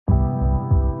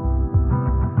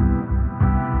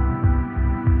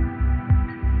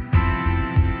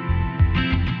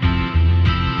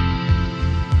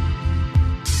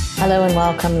Hello and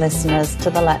welcome, listeners,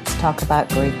 to the Let's Talk About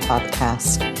Grief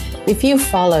podcast. If you've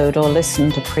followed or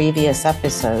listened to previous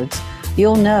episodes,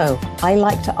 you'll know I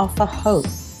like to offer hope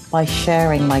by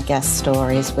sharing my guest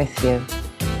stories with you.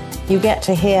 You get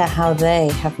to hear how they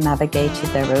have navigated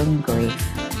their own grief,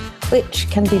 which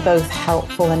can be both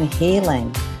helpful and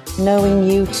healing, knowing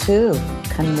you too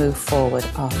can move forward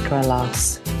after a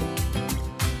loss.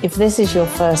 If this is your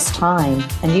first time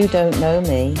and you don't know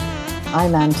me,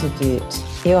 I'm Antidote,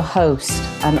 your host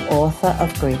and author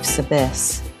of Grief's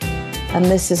Abyss. And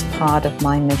this is part of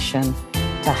my mission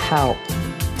to help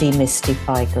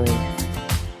demystify grief.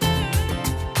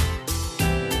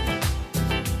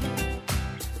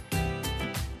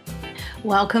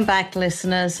 Welcome back,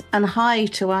 listeners, and hi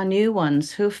to our new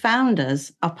ones who found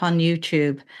us up on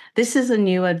YouTube. This is a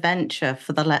new adventure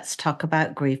for the Let's Talk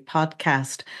About Grief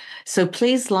podcast. So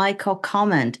please like or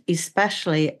comment,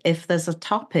 especially if there's a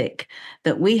topic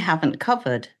that we haven't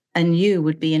covered and you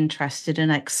would be interested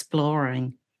in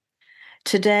exploring.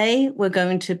 Today, we're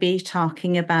going to be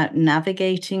talking about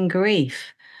navigating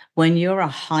grief when you're a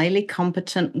highly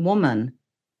competent woman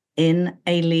in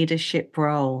a leadership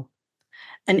role.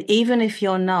 And even if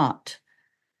you're not,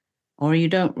 or you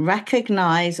don't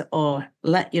recognize or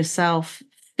let yourself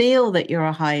feel that you're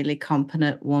a highly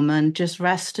competent woman, just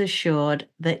rest assured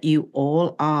that you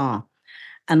all are.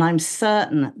 And I'm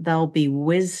certain there'll be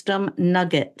wisdom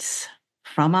nuggets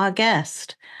from our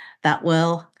guest that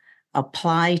will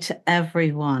apply to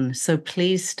everyone. So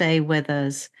please stay with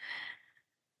us.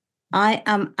 I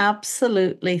am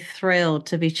absolutely thrilled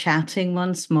to be chatting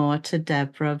once more to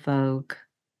Debra Woog,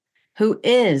 who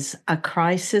is a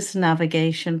crisis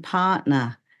navigation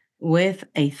partner with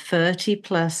a 30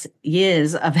 plus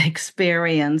years of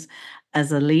experience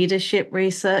as a leadership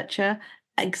researcher,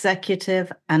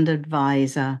 executive, and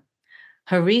advisor.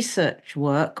 Her research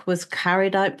work was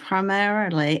carried out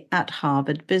primarily at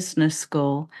Harvard Business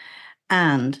School,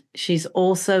 and she's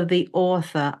also the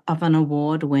author of an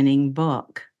award-winning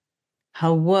book.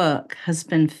 Her work has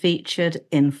been featured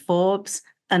in Forbes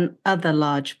and other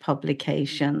large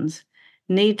publications.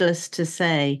 Needless to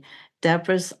say,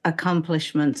 Debra's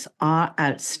accomplishments are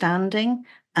outstanding,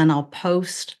 and I'll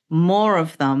post more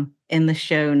of them in the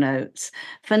show notes.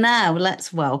 For now,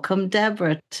 let's welcome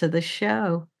Debra to the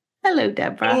show. Hello,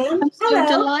 Debra. I'm so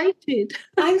delighted.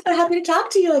 I'm so happy to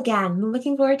talk to you again. I'm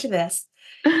looking forward to this.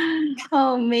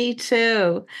 Oh, me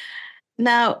too.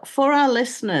 Now, for our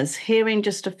listeners, hearing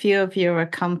just a few of your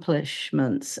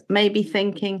accomplishments may be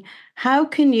thinking, how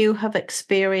can you have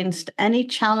experienced any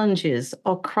challenges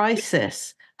or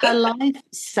crisis? Her life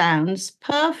sounds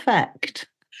perfect.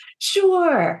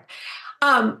 Sure.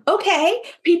 Okay.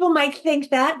 People might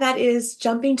think that is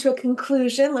jumping to a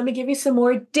conclusion. Let me give you some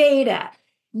more data.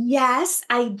 Yes,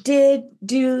 I did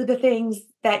do the things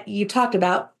that you talked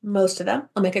about, most of them.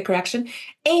 I'll make a correction.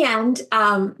 And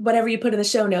whatever you put in the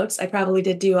show notes, I probably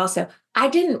did do also. I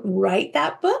didn't write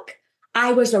that book.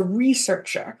 I was a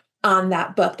researcher on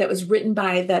that book that was written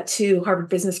by the two Harvard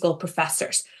Business School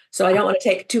professors. So I don't want to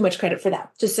take too much credit for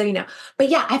that, just so you know. But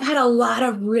yeah, I've had a lot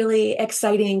of really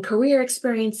exciting career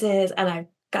experiences, and I've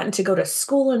gotten to go to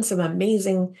school in some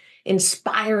amazing,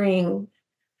 inspiring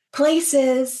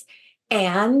places.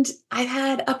 And I've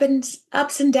had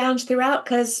ups and downs throughout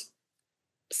because,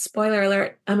 spoiler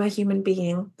alert, I'm a human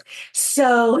being.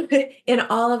 So in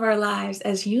all of our lives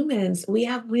as humans, we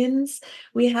have wins,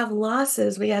 we have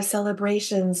losses, we have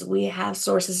celebrations, we have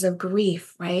sources of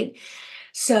grief, right?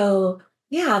 So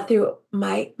yeah, through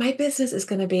my business is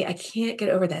going to be, I can't get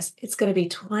over this. It's going to be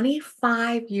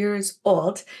 25 years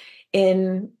old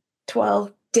in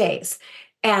 12 days.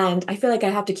 And I feel like I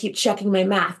have to keep checking my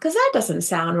math because that doesn't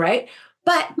sound right,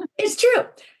 but it's true.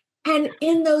 And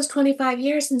in those 25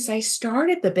 years since I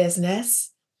started the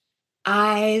business,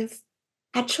 I've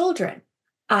had children.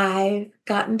 I've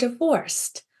gotten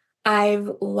divorced. I've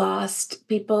lost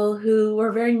people who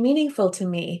were very meaningful to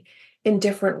me in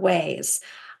different ways.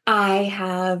 I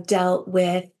have dealt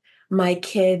with my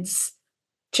kids'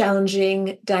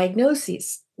 challenging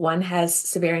diagnoses. One has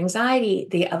severe anxiety.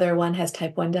 The other one has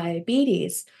type 1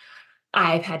 diabetes.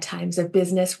 I've had times of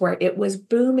business where it was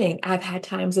booming. I've had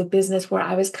times of business where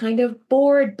I was kind of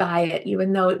bored by it,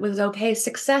 even though it was okay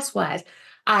success-wise.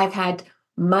 I've had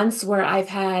months where I've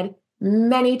had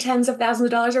many tens of thousands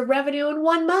of dollars of revenue in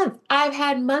 1 month. I've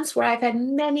had months where I've had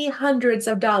many hundreds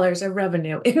of dollars of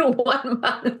revenue in 1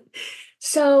 month.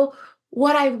 So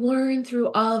what I've learned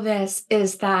through all this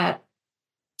is that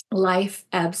life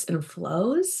ebbs and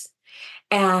flows,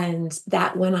 and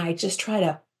that when I just try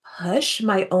to push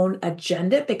my own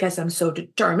agenda because I'm so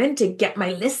determined to get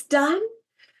my list done,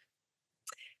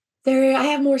 I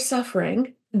have more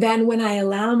suffering then when I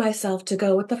allow myself to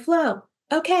go with the flow,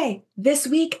 okay, this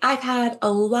week I've had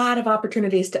a lot of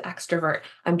opportunities to extrovert.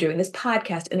 I'm doing this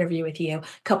podcast interview with you. A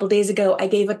couple days ago, I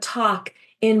gave a talk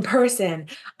in person.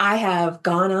 I have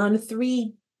gone on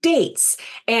 3 dates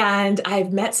and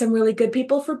I've met some really good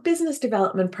people for business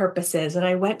development purposes. And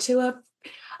I went to a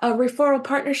referral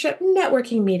partnership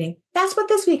networking meeting. That's what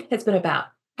this week has been about.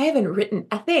 I haven't written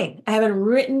a thing. I haven't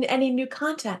written any new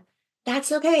content.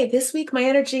 That's okay. This week, my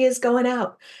energy is going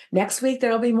out. Next week,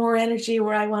 there'll be more energy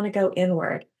where I want to go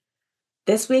inward.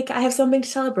 This week, I have something to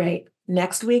celebrate.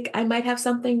 Next week, I might have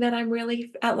something that I'm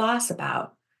really at loss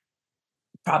about.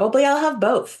 Probably I'll have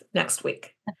both next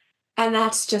week. And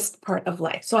that's just part of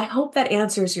life. So I hope that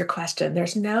answers your question.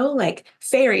 There's no like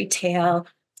fairy tale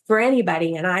for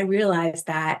anybody. And I realize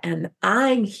that. And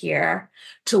I'm here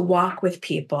to walk with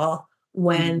people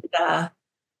when the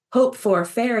hope for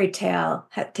fairy tale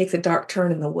takes a dark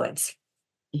turn in the woods.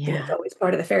 I think it's Yeah, always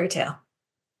part of the fairy tale.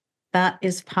 that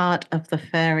is part of the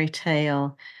fairy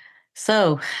tale.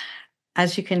 So,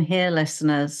 as you can hear,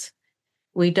 listeners,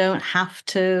 we don't have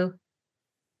to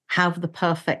have the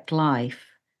perfect life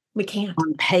We can't.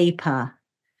 on paper.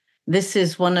 This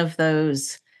is one of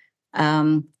those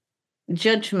um,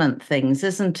 judgment things,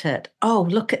 isn't it? Oh,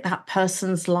 look at that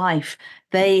person's life.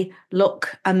 They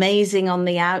look amazing on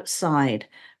the outside,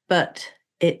 but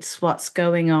it's what's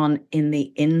going on in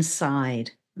the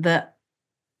inside that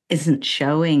isn't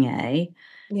showing, eh?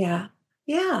 Yeah.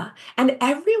 Yeah. And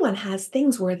everyone has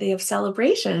things worthy of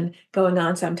celebration going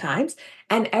on sometimes.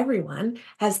 And everyone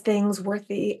has things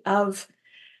worthy of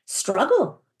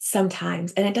struggle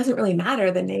sometimes. And it doesn't really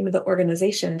matter the name of the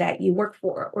organization that you work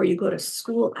for or you go to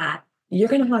school at. You're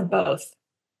going to have both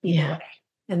either Yeah. way.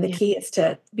 And the Yeah. key is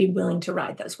to be willing to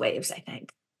ride those waves, I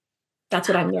think. That's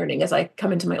what I'm learning as I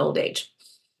come into my old age.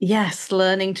 Yes,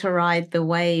 learning to ride the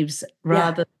waves Yeah.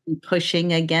 rather than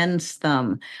pushing against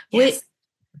them, which Yes.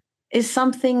 is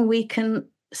something we can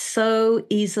so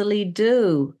easily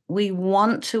do. We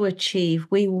want to achieve,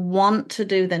 we want to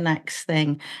do the next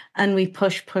thing, and we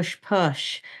push, push,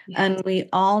 push. Yes. And we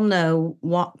all know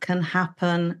what can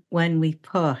happen when we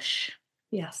push.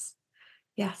 Yes.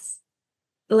 Yes.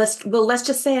 Let's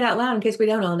just say it out loud in case we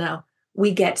don't all know.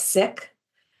 We get sick.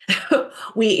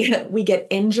 we get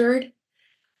injured.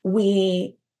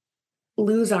 We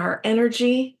lose our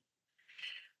energy.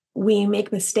 We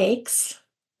make mistakes.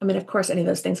 I mean, of course, any of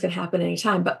those things can happen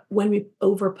anytime, but when we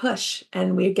over push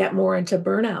and we get more into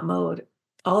burnout mode,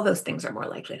 all those things are more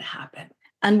likely to happen.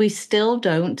 And we still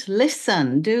don't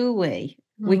listen, do we?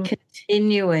 We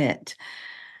continue it.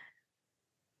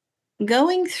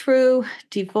 Going through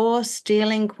divorce,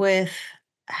 dealing with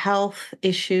health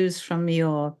issues from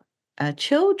your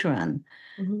children,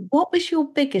 Mhm. what was your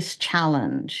biggest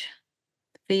challenge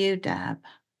for you, Deb?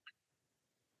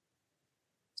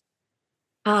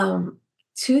 Um,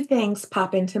 Two things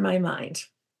pop into my mind.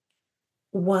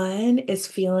 One is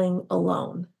feeling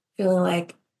alone, feeling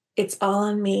like it's all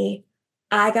on me.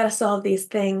 I got to solve these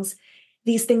things.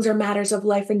 These things are matters of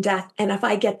life and death. And if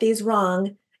I get these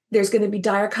wrong, there's going to be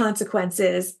dire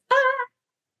consequences.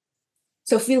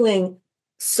 So feeling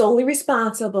solely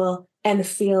responsible and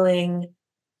feeling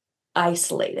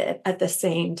isolated at the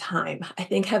same time, I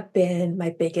think have been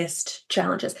my biggest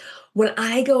challenges. When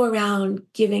I go around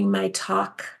giving my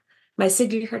talk, my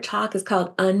signature talk is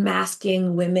called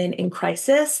Unmasking Women in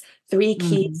Crisis: Three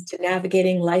Keys Mhm. to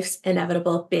Navigating Life's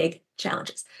Inevitable Big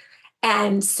Challenges.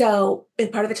 And so, as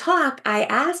part of the talk, I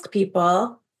ask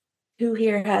people who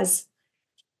here has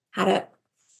had an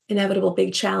inevitable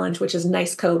big challenge, which is a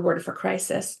nice code word for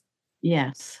crisis.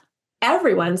 Yes.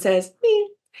 Everyone says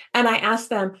me. And I ask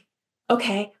them,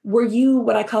 okay, were you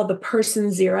what I call the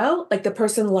person zero, like the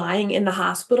person lying in the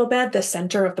hospital bed, the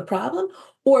center of the problem?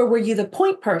 Or were you the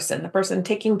point person, the person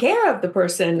taking care of the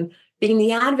person, being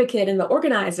the advocate and the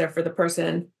organizer for the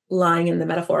person lying in the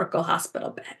metaphorical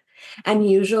hospital bed? And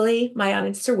usually my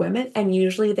audience are women, and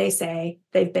usually they say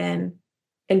they've been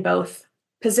in both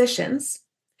positions.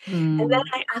 And then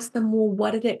Mm. I ask them, well,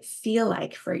 what did it feel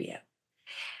like for you?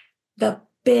 The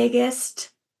biggest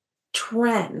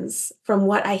trends from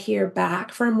what I hear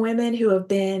back from women who have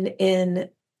been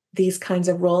in these kinds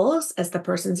of roles as the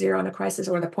person zero in a crisis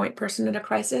or the point person in a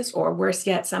crisis, or worse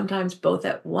yet, sometimes both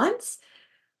at once: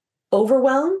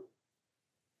 overwhelm,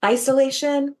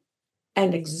 isolation,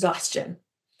 and exhaustion.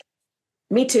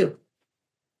 Me too.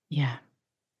 Yeah.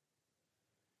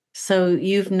 So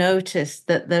you've noticed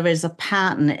that there is a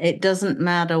pattern. It doesn't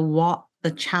matter what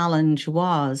the challenge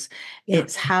was. Yeah.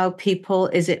 It's how people,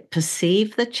 is it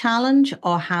perceive the challenge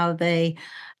or how they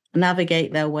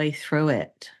navigate their way through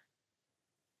it?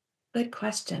 Good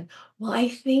question. Well, I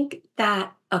think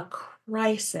that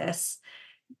crisis,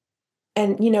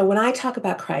 and when I talk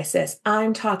about crisis,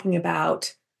 I'm talking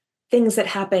about things that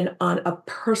happen on a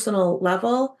personal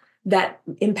level that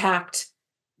impact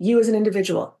you as an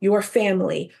individual, your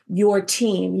family, your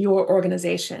team, your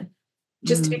organization.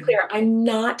 Just to be clear, I'm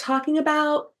not talking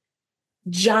about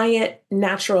giant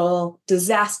natural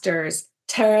disasters,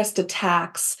 terrorist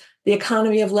attacks, the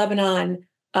economy of Lebanon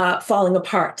falling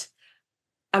apart.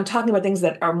 I'm talking about things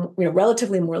that are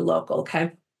relatively more local,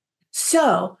 okay?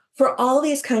 So for all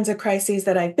these kinds of crises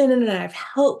that I've been in and I've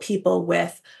helped people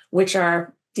with, which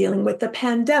are dealing with the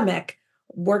pandemic,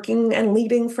 working and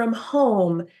leading from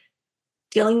home,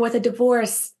 dealing with a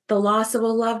divorce, the loss of a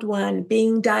loved one,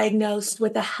 being diagnosed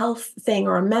with a health thing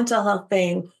or a mental health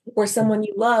thing, or someone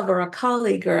you love or a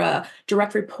colleague or a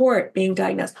direct report being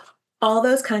diagnosed, all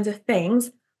those kinds of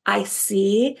things, I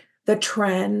see the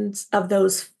trends of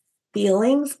those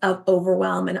feelings of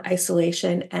overwhelm and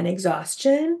isolation and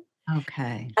exhaustion.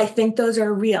 Okay. I think those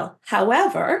are real.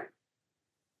 However,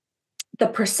 the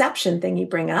perception thing you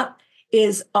bring up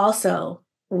is also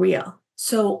real.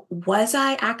 So, was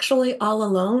I actually all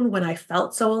alone when I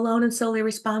felt so alone and solely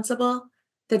responsible?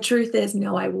 The truth is,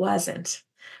 no, I wasn't.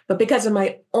 But because of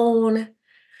my own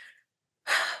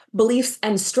beliefs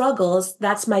and struggles,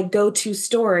 that's my go to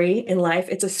story in life.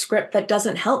 It's a script that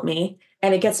doesn't help me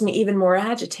and it gets me even more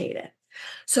agitated.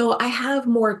 So, I have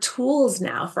more tools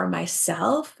now for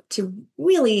myself to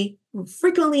really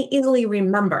frequently, easily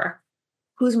remember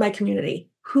who's my community,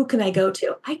 who can I go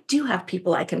to. I do have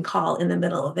people I can call in the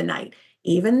middle of the night,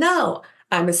 even though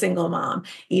I'm a single mom,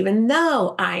 even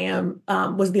though I am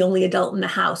was the only adult in the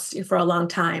house for a long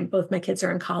time. Both my kids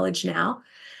are in college now.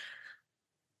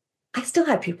 I still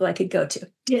have people I could go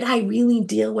to. Did I really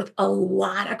deal with a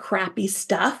lot of crappy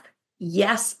stuff?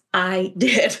 Yes, I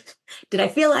did. Did I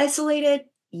feel isolated?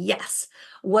 Yes.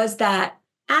 Was that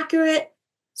accurate?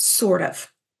 Sort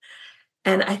of.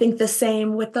 And I think the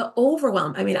same with the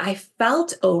overwhelm. I mean, I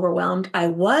felt overwhelmed. I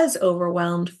was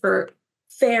overwhelmed for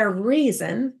fair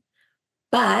reason,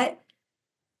 but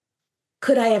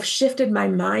could I have shifted my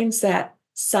mindset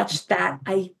such that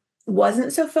I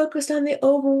wasn't so focused on the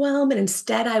overwhelm and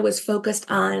instead I was focused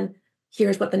on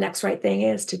here's what the next right thing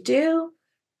is to do?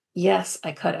 Yes,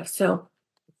 I could have. So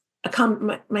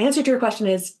my answer to your question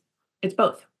is it's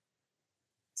both.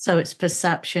 So it's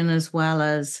perception as well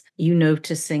as you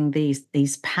noticing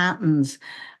these patterns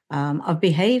of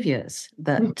behaviors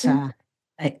that Mhm.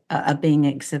 are being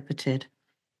exhibited.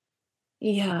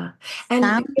 Yeah.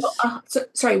 And Sounds.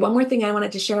 sorry, one more thing I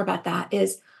wanted to share about that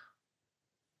is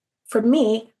for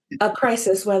me, a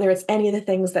crisis, whether it's any of the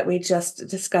things that we just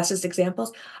discussed as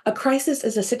examples, a crisis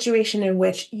is a situation in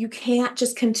which you can't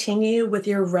just continue with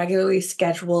your regularly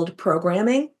scheduled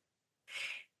programming.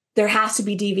 There has to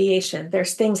be deviation.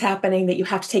 There's things happening that you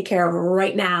have to take care of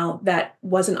right now that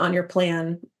wasn't on your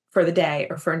plan for the day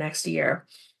or for next year.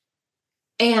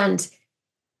 And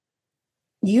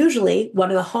usually, one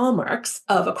of the hallmarks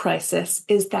of a crisis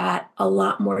is that a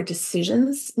lot more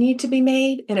decisions need to be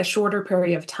made in a shorter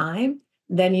period of time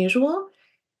than usual.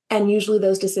 And usually,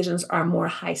 those decisions are more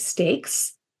high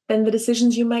stakes than the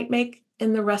decisions you might make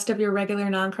in the rest of your regular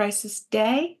non crisis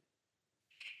day.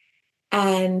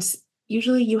 And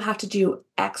usually, you have to do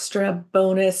extra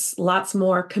bonus, lots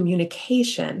more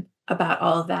communication about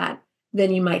all of that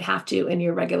than you might have to in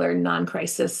your regular non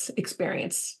crisis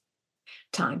experience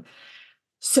time.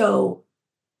 So,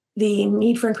 the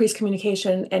need for increased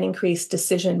communication and increased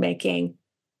decision making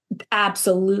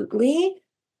absolutely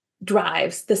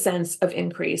drives the sense of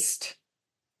increased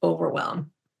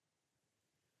overwhelm.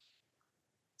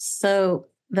 So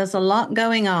there's a lot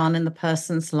going on in the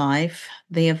person's life.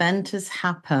 The event has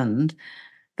happened.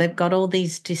 They've got all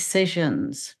these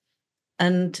decisions.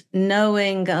 And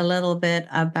knowing a little bit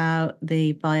about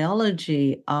the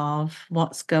biology of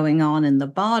what's going on in the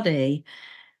body,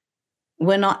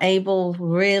 we're not able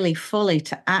really fully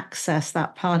to access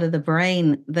that part of the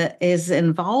brain that is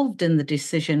involved in the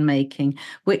decision making,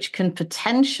 which can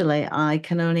potentially, I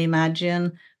can only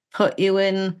imagine, put you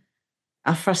in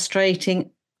a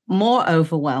frustrating, more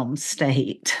overwhelmed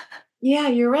state. Yeah,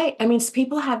 you're right. I mean,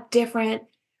 people have different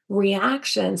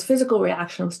reactions, physical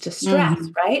reactions to stress,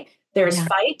 Mhm. right? There's Yeah.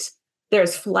 fight,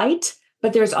 there's flight,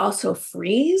 but there's also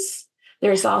freeze,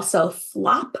 there's also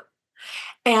flop.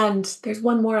 And there's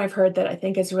one more I've heard that I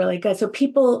think is really good. So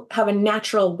people have a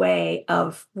natural way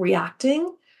of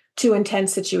reacting to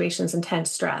intense situations,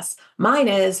 intense stress. Mine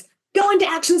is go into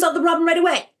action, solve the problem right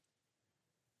away.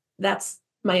 That's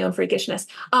my own freakishness.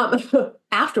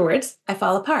 Afterwards, I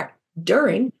fall apart.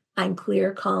 During, I'm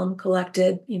clear, calm,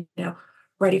 collected,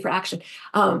 ready for action.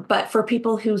 But for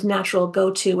people whose natural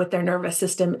go-to with their nervous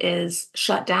system is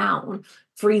shut down,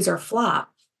 freeze or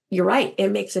flop, you're right,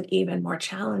 it makes it even more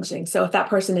challenging. So if that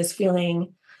person is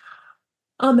feeling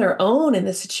on their own in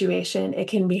the situation, it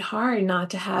can be hard not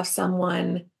to have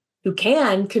someone who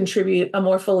can contribute a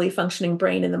more fully functioning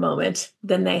brain in the moment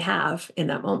than they have in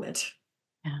that moment.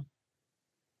 Yeah.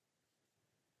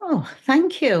 Oh,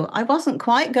 thank you. I wasn't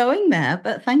quite going there,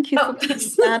 but thank you for bringing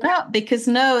that up, because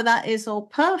no, that is all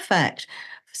perfect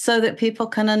so that people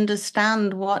can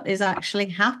understand what is actually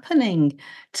happening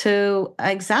to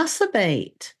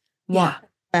exacerbate what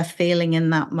they're feeling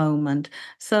in that moment.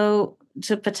 So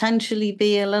to potentially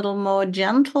be a little more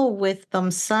gentle with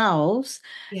themselves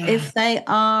if they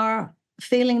are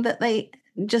feeling that they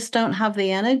just don't have the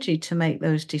energy to make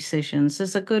those decisions.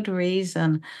 There's a good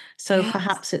reason. So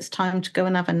perhaps it's time to go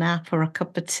and have a nap or a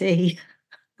cup of tea.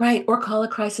 Right. Or call a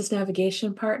crisis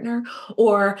navigation partner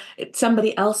or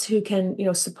somebody else who can,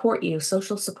 support you.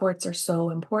 Social supports are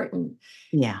so important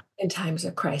in times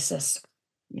of crisis.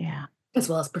 Yeah. As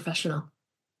well as professional.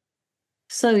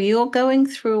 So you're going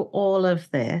through all of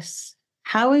this.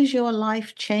 How has your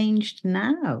life changed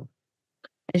now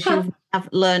as you have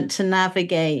learned to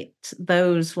navigate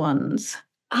those ones?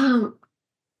 I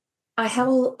have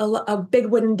a big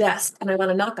wooden desk and I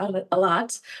want to knock on it a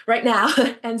lot right now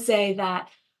and say that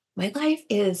my life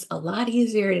is a lot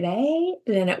easier today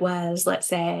than it was, let's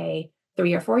say,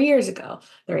 3 or 4 years ago.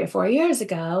 3 or 4 years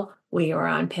ago, we were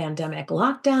on pandemic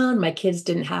lockdown. My kids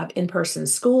didn't have in-person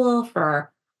school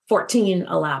for 14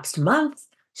 elapsed months.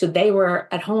 So they were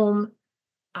at home.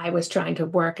 I was trying to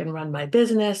work and run my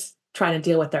business, trying to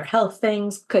deal with their health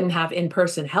things, couldn't have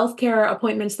in-person healthcare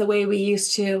appointments the way we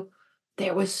used to.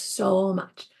 There was so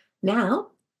much. Now,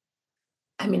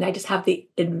 I just have the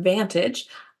advantage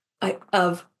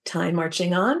of time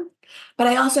marching on, but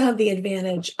I also have the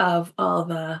advantage of all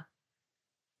the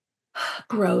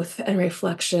growth and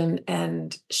reflection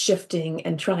and shifting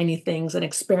and trying new things and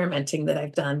experimenting that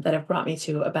I've done that have brought me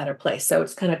to a better place. So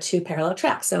it's kind of two parallel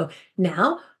tracks. So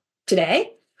now,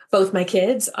 today, both my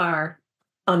kids are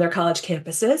on their college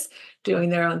campuses doing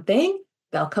their own thing.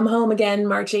 They'll come home again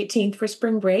March 18th for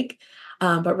spring break.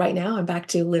 But right now I'm back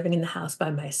to living in the house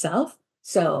by myself.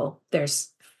 So there's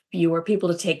fewer people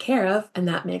to take care of, and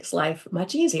that makes life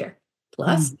much easier.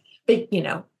 Plus,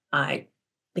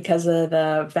 because of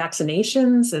the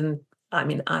vaccinations, and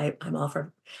I'm all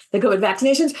for the COVID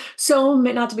vaccinations. So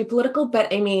not to be political, but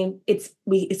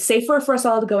it's safer for us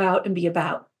all to go out and be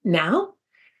about now.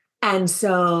 And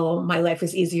so my life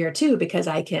is easier too, because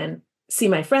I can see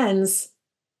my friends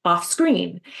off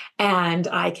screen and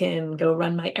I can go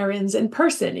run my errands in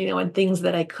person, and things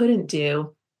that I couldn't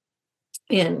do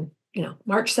in,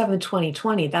 March 7th,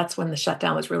 2020. That's when the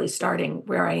shutdown was really starting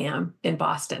where I am in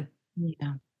Boston.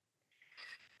 Yeah.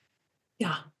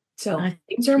 Yeah. So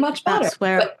things are much better. That's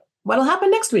where but what'll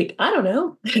happen next week? I don't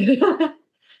know.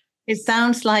 it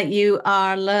sounds like you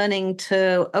are learning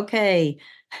to, okay,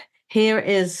 here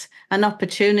is an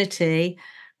opportunity.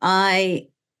 I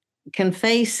can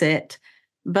face it,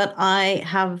 but I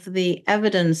have the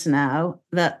evidence now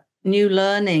that new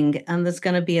learning and there's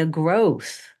going to be a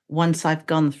growth once I've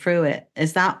gone through it.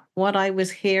 Is that what I was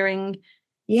hearing?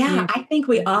 Yeah, I think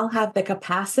we all have the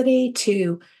capacity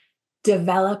to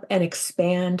develop and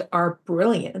expand our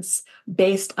brilliance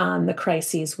based on the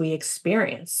crises we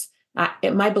experience.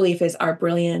 My belief is our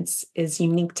brilliance is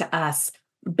unique to us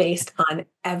based on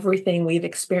everything we've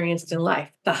experienced in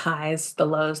life, the highs, the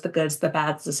lows, the goods, the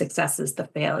bads, the successes, the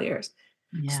failures.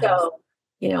 Yes. So,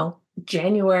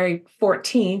 January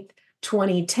 14th,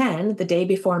 2010, the day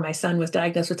before my son was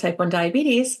diagnosed with type 1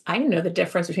 diabetes, I didn't know the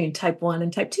difference between type 1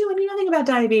 and type 2. I knew nothing about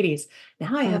diabetes.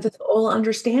 Now I have this whole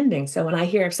understanding. So when I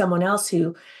hear of someone else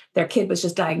who their kid was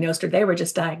just diagnosed or they were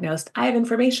just diagnosed, I have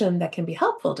information that can be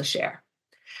helpful to share.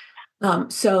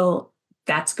 So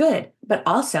that's good. But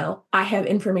also, I have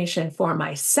information for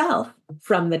myself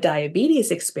from the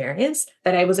diabetes experience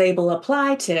that I was able to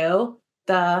apply to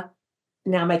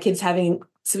now my kid's having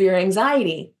severe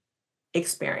anxiety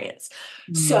experience.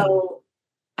 So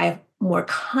I have more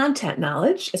content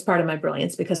knowledge as part of my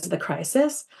brilliance because of the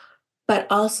crisis, but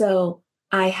also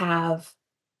I have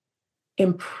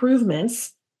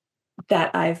improvements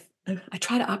that I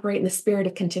try to operate in the spirit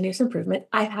of continuous improvement.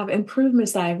 I have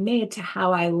improvements that I've made to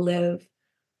how I live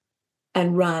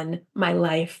and run my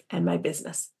life and my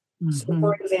business. So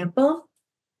for example,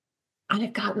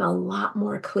 I've gotten a lot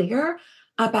more clear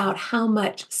about how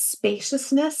much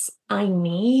spaciousness I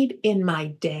need in my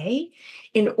day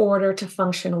in order to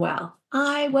function well.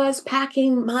 I was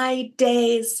packing my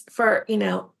days for,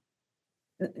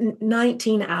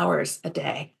 19 hours a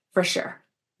day for sure.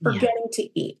 Yeah. forgetting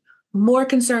to eat, more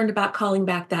concerned about calling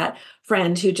back that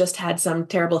friend who just had some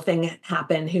terrible thing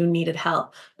happen who needed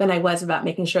help than I was about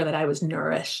making sure that I was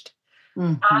nourished.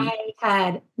 Hmm. I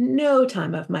had no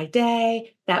time of my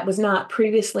day that was not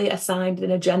previously assigned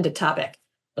an agenda topic.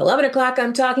 At 11 o'clock,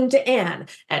 I'm talking to Anne.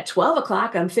 At 12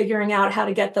 o'clock, I'm figuring out how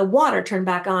to get the water turned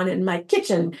back on in my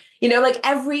kitchen. Like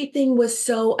everything was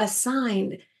so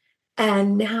assigned.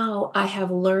 And now I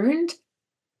have learned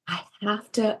I have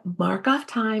to mark off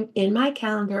time in my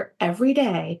calendar every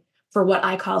day for what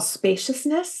I call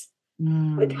spaciousness.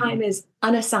 The time is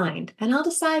unassigned, and I'll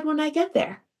decide when I get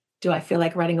there. Do I feel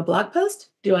like writing a blog post?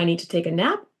 Do I need to take a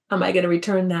nap? Am I going to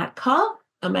return that call?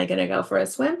 Am I going to go for a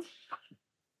swim?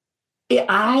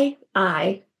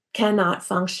 I cannot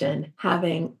function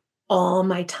having all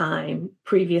my time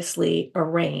previously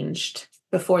arranged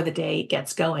before the day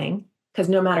gets going, because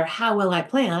no matter how well I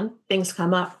plan, things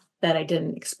come up that I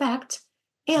didn't expect,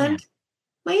 Yeah. and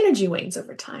my energy wanes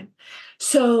over time.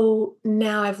 So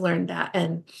now I've learned that.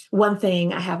 And one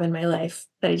thing I have in my life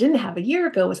that I didn't have a year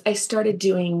ago was I started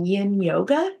doing yin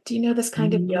yoga. Do you know this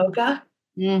kind of yoga?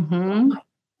 Oh Mm-hmm. my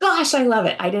gosh, I love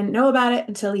it. I didn't know about it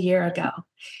until a year ago.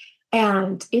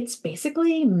 And it's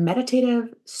basically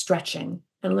meditative stretching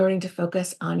and learning to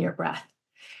focus on your breath.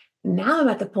 Now I'm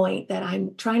at the point that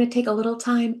I'm trying to take a little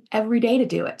time every day to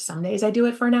do it. Some days I do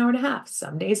it for an hour and a half.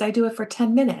 Some days I do it for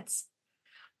 10 minutes.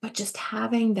 But just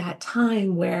having that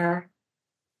time where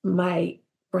my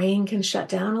brain can shut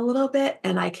down a little bit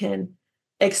and I can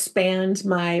expand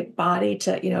my body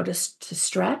to, just to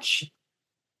stretch.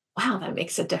 Wow, that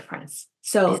makes a difference. It,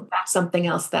 So that's something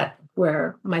else that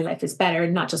where my life is better,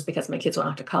 not just because my kids went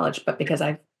off to college, but because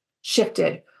I've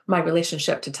shifted my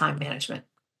relationship to time management.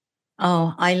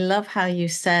 oh, I love how you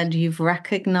said you've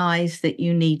recognized that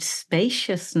you need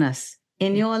spaciousness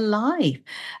in Yeah. your life.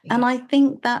 And Yeah. I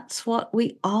think that's what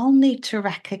we all need to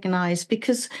recognize,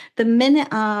 because the minute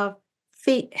our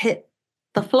feet hit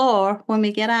the floor when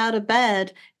we get out of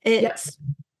bed, Yep. it's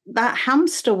that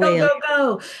hamster Go, wheel. go,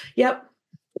 go. Yep.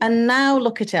 And now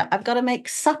look at it. I've got to make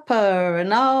supper.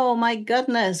 And oh my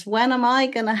goodness, when am I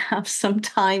going to have some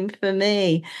time for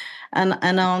me? And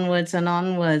onwards and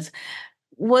onwards.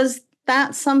 Was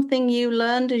that something you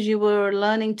learned as you were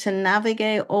learning to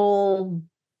navigate all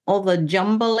the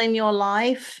jumble in your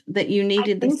life, that you I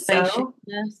needed the think so.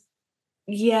 spaciousness?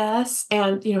 Yes,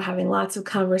 and having lots of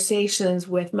conversations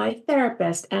with my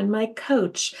therapist and my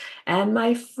coach and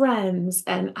my friends,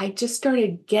 and I just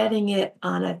started getting it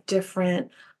on a different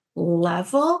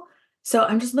level. So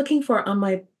I'm just looking for on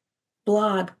my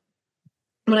blog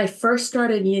when I first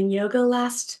started yin yoga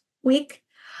last week,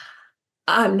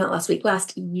 not last week,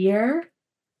 last year.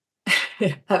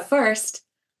 At first,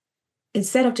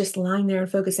 instead of just lying there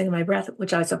and focusing on my breath,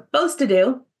 which I was supposed to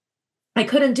do, I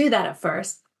couldn't do that at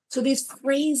first. So these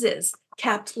phrases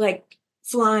kept like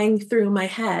flying through my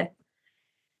head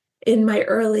in my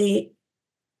early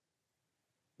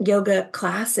yoga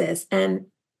classes. And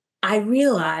I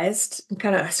realized,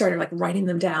 kind of started like writing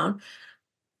them down,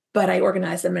 but I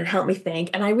organized them and helped me think.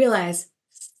 And I realized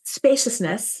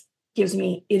spaciousness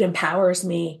it empowers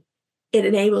me. It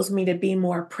enables me to be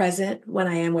more present when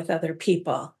I am with other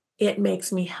people. It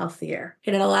makes me healthier.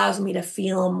 It allows me to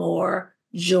feel more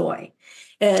joy.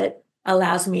 It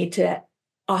allows me to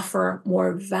offer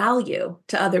more value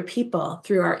to other people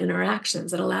through our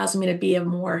interactions. It allows me to be of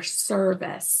more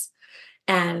service.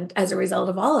 And as a result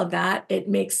of all of that, it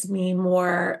makes me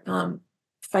more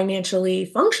financially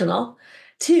functional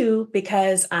too,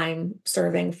 because I'm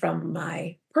serving from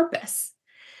my purpose.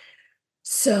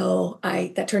 So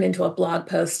that turned into a blog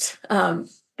post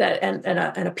that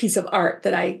and a piece of art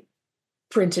that I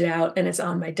printed out, and it's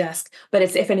on my desk. But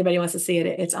it's, if anybody wants to see it,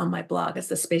 it's on my blog. It's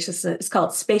the spaciousness. It's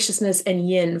called Spaciousness and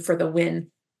Yin for the Win.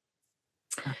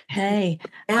 Hey,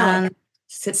 Now I and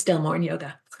sit still more in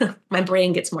yoga. My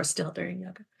brain gets more still during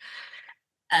yoga.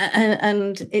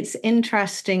 and it's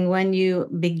interesting when you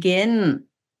begin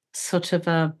sort of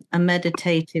a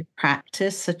meditative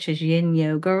practice such as yin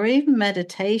yoga or even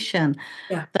meditation,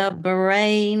 Yeah. the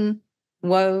brain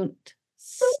won't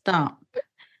stop.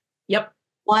 Yep.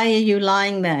 Why are you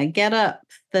lying there? Get up.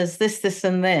 There's this,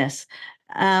 and this.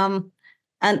 And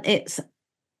it's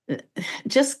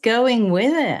just going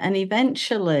with it. And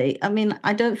eventually, I mean,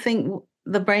 I don't think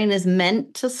the brain is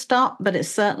meant to stop, but it's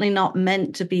certainly not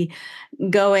meant to be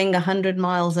going 100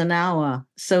 miles an hour.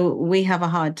 So we have a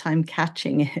hard time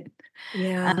catching it.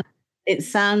 Yeah. And it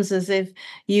sounds as if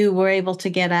you were able to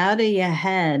get out of your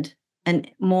head and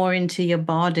more into your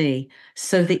body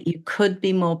so Yeah. that you could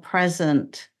be more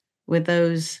present with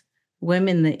those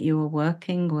women that you were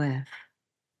working with.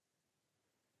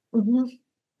 Mhm.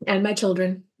 And my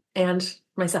children. and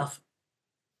myself.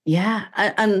 Yeah.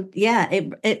 And yeah,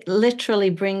 it literally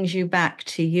brings you back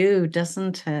to you,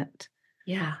 doesn't it?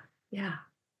 Yeah. Yeah.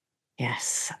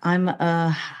 Yes.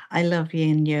 I love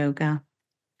yin yoga.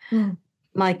 Mm.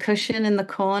 My cushion in the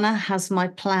corner has my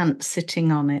plant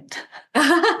sitting on it.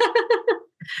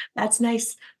 That's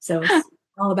nice. So it's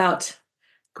all about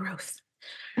growth.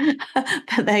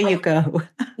 But there you go.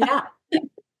 Yeah.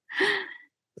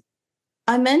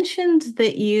 I mentioned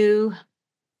that you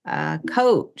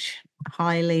coach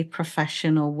highly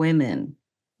professional women.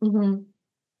 Mm-hmm.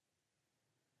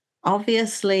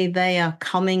 Obviously, they are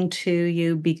coming to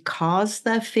you because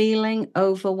they're feeling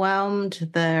overwhelmed.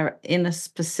 They're in a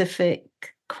specific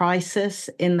crisis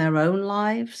in their own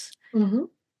lives. Mm-hmm.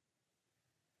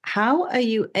 How are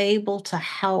you able to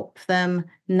help them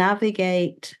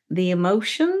navigate the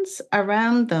emotions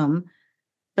around them,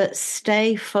 but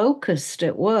stay focused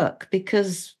at work?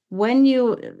 Because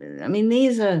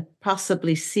these are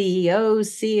possibly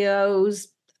CEOs,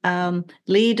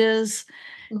 leaders,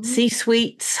 Mm-hmm.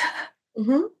 C-suites,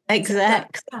 Mm-hmm.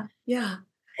 execs. Yeah. Yeah.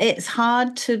 It's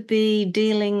hard to be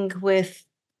dealing with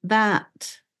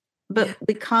that, Yeah. but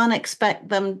we can't expect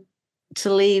them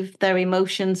to leave their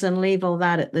emotions and leave all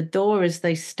that at the door as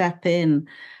they step in.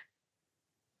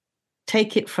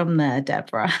 Take it from there,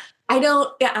 Debra. I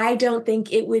don't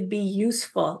think it would be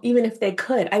useful, even if they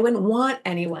could. I wouldn't want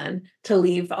anyone to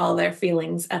leave all their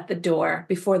feelings at the door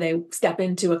before they step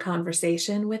into a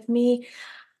conversation with me.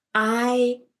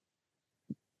 I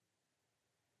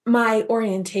My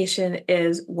orientation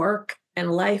is work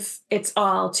and life. It's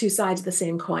all two sides of the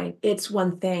same coin. It's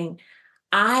one thing.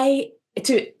 I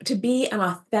to be an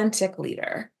authentic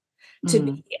leader, to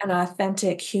Mm, be an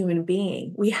authentic human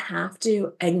being, we have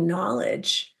to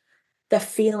acknowledge the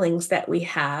feelings that we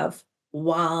have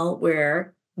while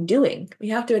we're doing. We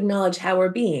have to acknowledge how we're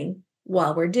being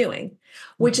while we're doing,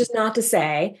 which mm, is not to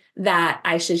say that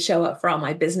I should show up for all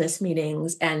my business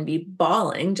meetings and be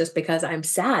bawling just because I'm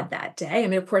sad that day. I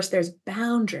mean, of course, there's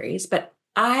boundaries, but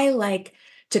I like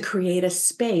to create a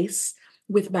space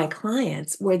with my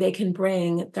clients where they can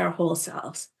bring their whole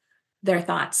selves, their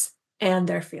thoughts and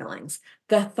their feelings,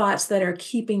 the thoughts that are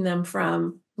keeping them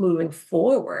from moving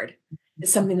forward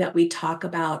is something that we talk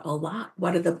about a lot.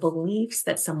 What are the beliefs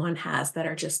that someone has that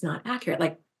are just not accurate?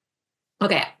 Like,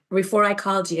 okay, before I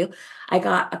called you, I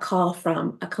got a call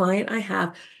from a client I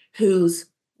have whose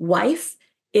wife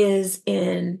she was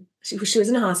in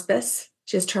hospice.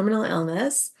 She has terminal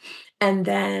illness. And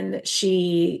then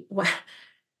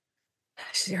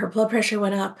her blood pressure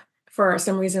went up for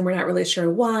some reason. We're not really sure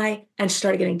why. And she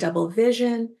started getting double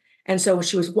vision. And so when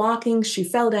she was walking, she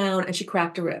fell down and she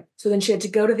cracked a rib. So then she had to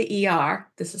go to the ER.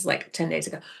 This is like 10 days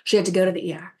ago. She had to go to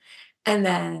the ER. And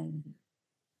then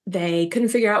they couldn't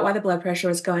figure out why the blood pressure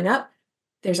was going up.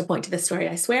 There's a point to this story,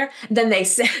 I swear. And then they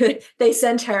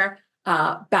sent her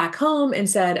back home and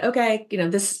said, okay,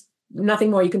 this nothing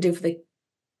more you can do for the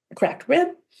cracked rib.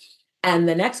 And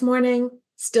the next morning,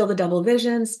 still the double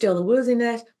vision, still the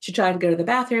wooziness. She tried to go to the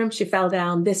bathroom. She fell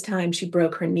down. This time she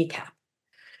broke her kneecap.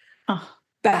 oh,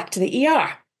 Back to the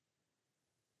ER.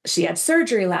 She had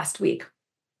surgery last week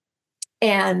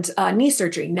and knee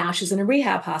surgery. Now she's in a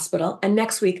rehab hospital. And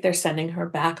next week they're sending her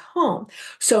back home.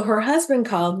 So her husband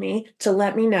called me to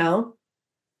let me know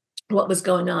what was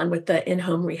going on with the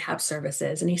in-home rehab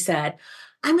services. And he said,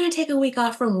 I'm going to take a week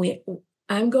off from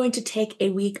I'm going to take a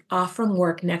week off from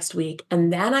work next week.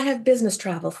 And then I have business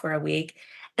travel for a week.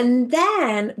 And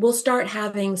then we'll start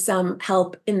having some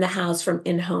help in the house from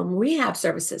in-home rehab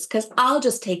services because I'll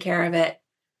just take care of it.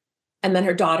 And then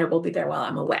her daughter will be there while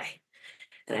I'm away.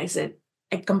 And I said,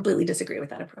 I completely disagree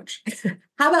with that approach.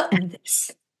 How about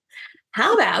this?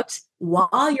 How about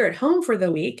while you're at home for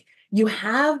the week, you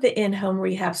have the in-home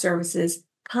rehab services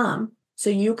come so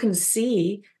you can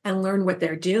see and learn what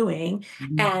they're doing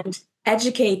and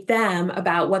educate them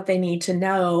about what they need to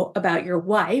know about your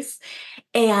wife.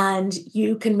 And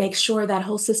you can make sure that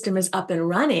whole system is up and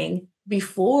running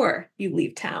before you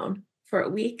leave town for a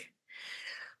week.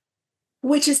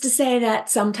 Which is to say that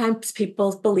sometimes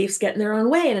people's beliefs get in their own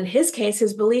way. And in his case,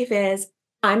 his belief is,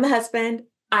 I'm the husband.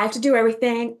 I have to do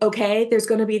everything. Okay, there's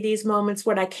going to be these moments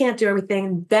when I can't do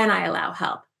everything. Then I allow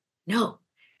help. No,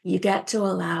 you get to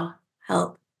allow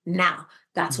help now.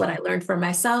 That's what I learned for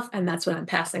myself. And that's what I'm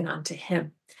passing on to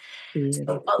him.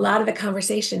 So a lot of the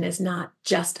conversation is not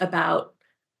just about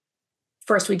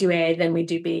first we do A, then we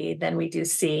do B, then we do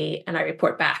C, and I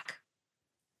report back.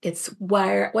 It's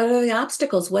what are the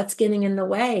obstacles? What's getting in the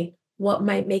way? What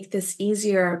might make this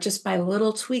easier just by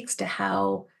little tweaks to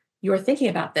how you're thinking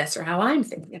about this or how I'm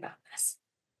thinking about this?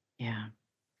 Yeah.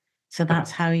 So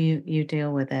that's how you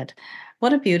deal with it.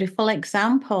 What a beautiful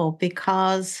example,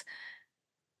 because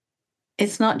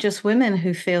it's not just women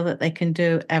who feel that they can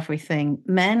do everything.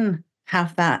 Men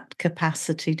have that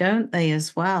capacity, don't they,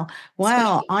 as well?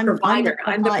 Wow, Especially I'm the provider.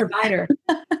 I'm the provider.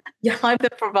 Yeah. I'm the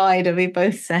provider. We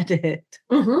both said it.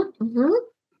 Mm-hmm, mm-hmm.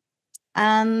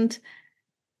 And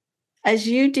as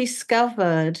you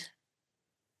discovered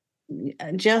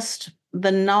just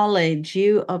the knowledge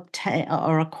you obtain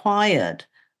or acquired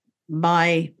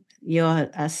by your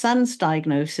son's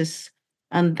diagnosis,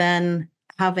 and then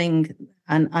having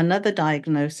another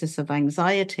diagnosis of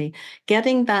anxiety,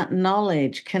 getting that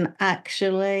knowledge can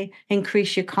actually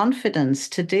increase your confidence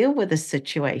to deal with a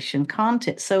situation, can't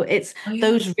it? So it's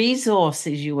those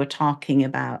resources you were talking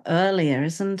about earlier,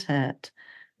 isn't it?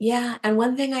 Yeah. And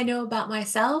one thing I know about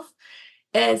myself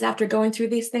is after going through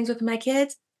these things with my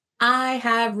kids, I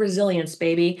have resilience,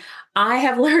 baby. I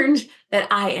have learned that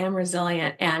I am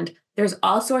resilient, and there's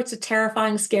all sorts of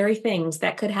terrifying, scary things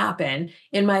that could happen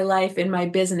in my life, in my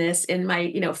business, in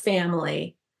my,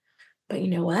 family. But you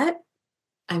know what?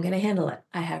 I'm going to handle it.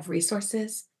 I have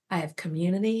resources. I have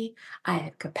community. I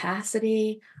have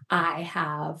capacity. I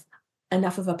have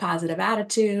enough of a positive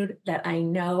attitude that I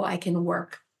know I can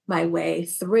work my way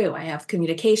through. I have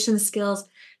communication skills.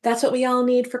 That's what we all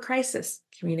need for crisis: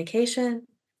 communication,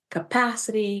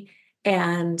 capacity,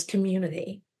 and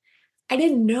community. I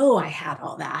didn't know I had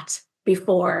all that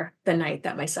before the night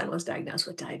that my son was diagnosed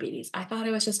with diabetes. I thought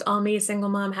it was just all me, single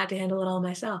mom, had to handle it all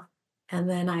myself. And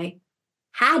then I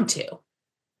had to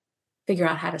figure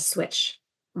out how to switch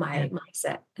Yeah. my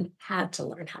mindset and had to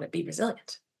learn how to be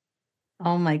resilient.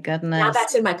 Oh my Now goodness.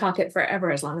 that's in my pocket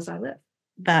forever as long as I live.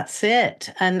 That's it.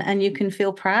 And you can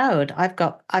feel proud. I've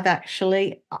got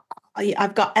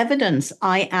evidence.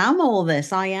 I am all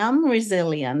this. I am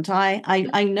resilient.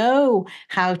 I know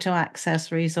how to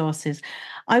access resources.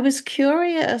 I was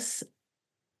curious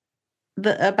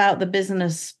about the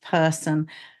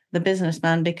the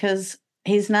businessman, because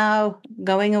he's now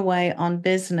going away on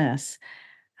business.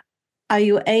 Are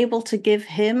you able to give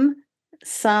him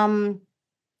some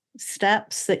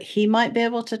steps that he might be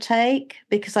able to take?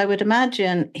 Because I would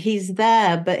imagine he's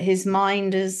there, but his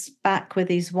mind is back with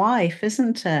his wife,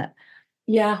 isn't it?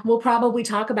 Yeah, we'll probably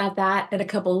talk about that in a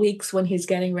couple of weeks when he's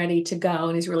getting ready to go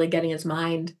and he's really getting his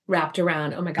mind wrapped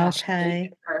around, oh my gosh, I'm gonna Okay.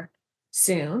 get her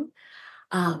soon.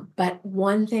 But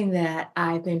one thing that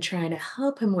I've been trying to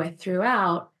help him with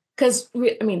throughout, because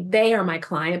they are my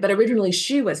client, but originally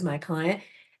she was my client,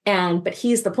 but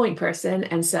he's the point person,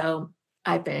 and so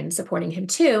I've been supporting him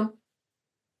too,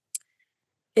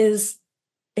 is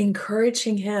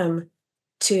encouraging him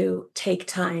to take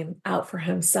time out for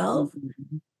himself.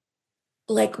 Mhm.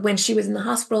 Like when she was in the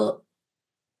hospital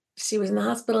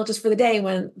just for the day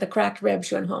when the cracked rib,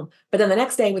 she went home. But then the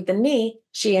next day with the knee,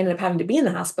 she ended up having to be in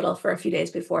the hospital for a few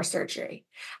days before surgery.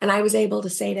 And I was able to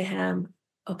say to him,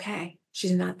 okay,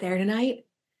 she's not there tonight.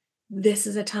 This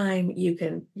is a time you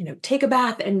can, take a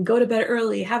bath and go to bed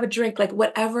early, have a drink, like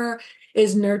whatever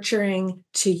is nurturing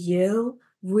to you,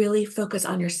 really focus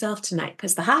on yourself tonight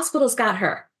because the hospital's got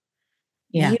her.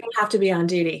 Yeah. You don't have to be on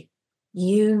duty.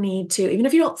 You need to, even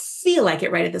if you don't feel like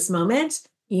it right at this moment,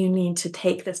 you need to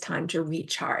take this time to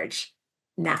recharge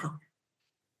now.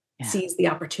 Yeah. Seize the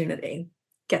opportunity,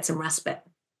 get some respite.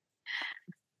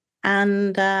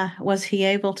 And was he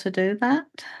able to do that?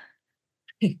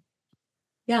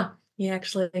 Yeah, he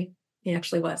actually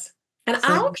was. And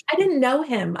So, I didn't know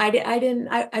him.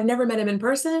 I've never met him in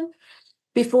person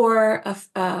before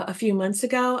a few months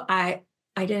ago. I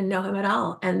didn't know him at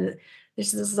all. And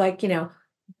this is like,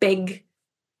 big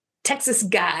Texas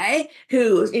guy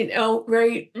who's,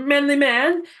 very manly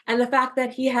man. And the fact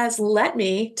that he has let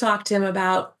me talk to him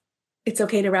about it's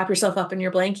okay to wrap yourself up in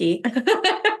your blankie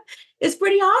is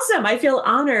pretty awesome. I feel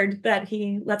honored that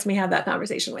he lets me have that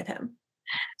conversation with him.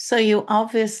 so you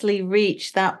obviously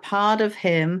reached that part of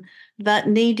him that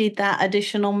needed that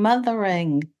additional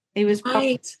mothering. He was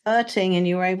probably Right. hurting, and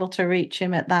you were able to reach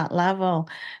him at that level,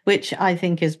 which I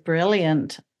think is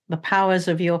brilliant. The powers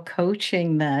of your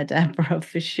coaching there, Deborah,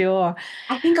 for sure.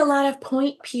 I think a lot of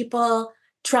point people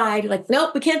tried, like,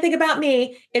 nope, we can't think about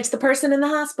me. It's the person in the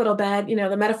hospital bed,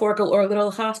 the metaphorical or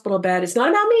little hospital bed. It's not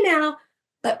about me now.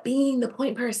 But being the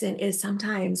point person is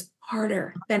sometimes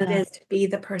harder than it is to be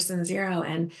the person zero.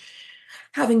 And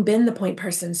having been the point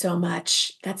person so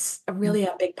much, that's really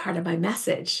a big part of my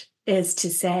message is to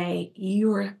say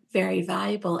you're very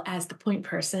valuable as the point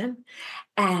person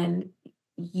and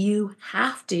you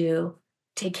have to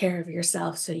take care of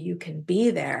yourself so you can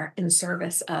be there in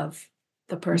service of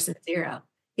the person zero.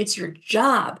 It's your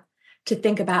job to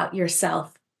think about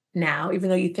yourself now, even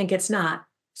though you think it's not,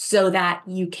 so that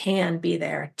you can be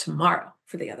there tomorrow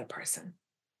for the other person.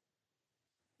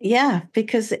 Yeah,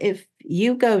 because if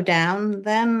you go down,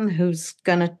 then who's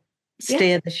going to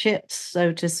steer the ships,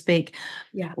 so to speak?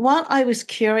 Yeah. What I was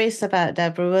curious about,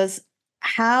 Deborah, was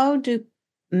how do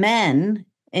men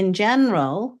in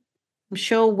general, I'm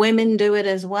sure women do it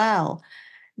as well,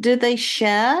 do they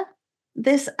share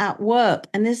this at work?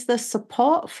 And is there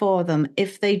support for them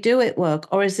if they do at work?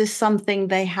 Or is this something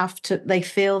they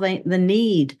feel the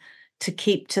need to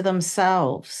keep to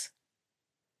themselves?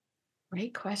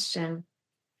 Great question.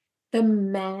 The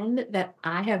men that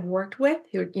I have worked with,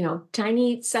 who are,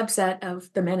 tiny subset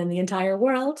of the men in the entire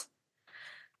world,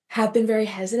 have been very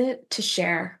hesitant to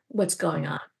share what's going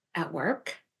on at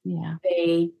work. Yeah.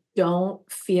 They don't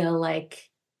feel like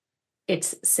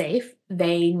it's safe.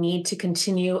 They need to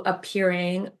continue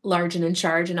appearing large and in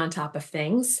charge and on top of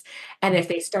things. And if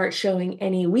they start showing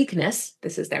any weakness,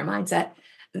 this is their mindset.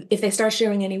 If they start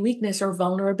showing any weakness or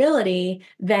vulnerability,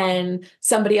 then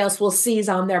somebody else will seize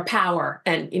on their power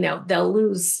and, they'll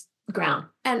lose ground.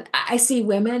 And I see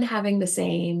women having the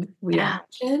same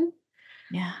reaction.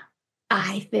 Yeah.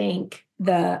 I think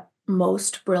the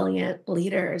most brilliant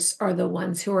leaders are the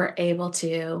ones who are able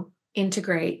to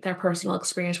integrate their personal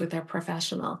experience with their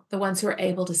professional, the ones who are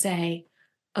able to say,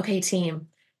 okay, team,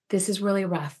 this is really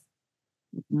rough.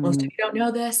 Most of you don't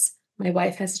know this. My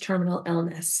wife has a terminal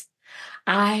illness.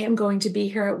 I am going to be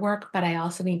here at work, but I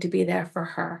also need to be there for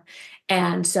her.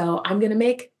 And so I'm going to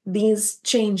make these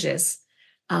changes.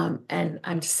 And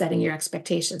I'm setting your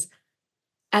expectations,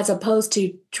 as opposed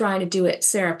to trying to do it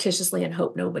surreptitiously and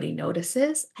hope nobody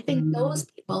notices. I think those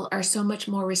people are so much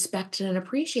more respected and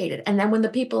appreciated. And then when the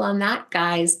people on that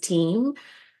guy's team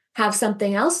have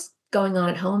something else going on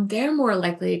at home, they're more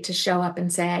likely to show up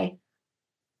and say,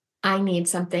 I need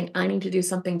something. I need to do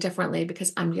something differently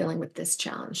because I'm dealing with this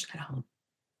challenge at home.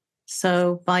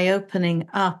 So by opening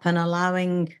up and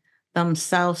allowing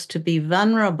themselves to be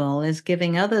vulnerable is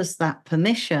giving others that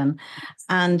permission.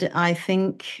 And I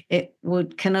think it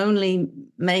can only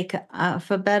make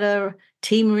for better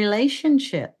team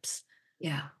relationships.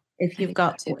 Yeah.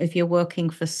 If you're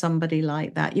working for somebody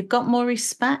like that, you've got more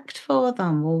respect for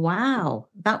them. Well, wow,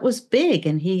 that was big.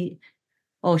 And he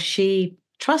or she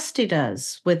trusted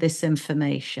us with this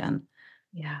information.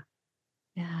 Yeah.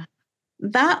 Yeah.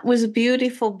 That was a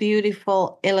beautiful,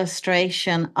 beautiful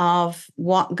illustration of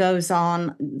what goes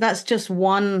on. That's just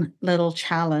one little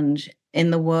challenge in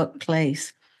the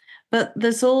workplace. But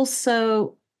there's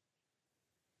also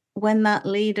when that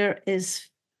leader is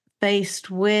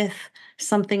faced with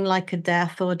something like a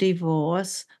death or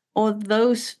divorce or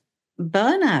those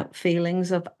burnout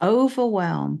feelings of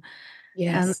overwhelm,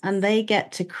 Yes. and they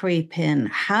get to creep in.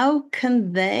 How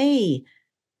can they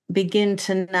begin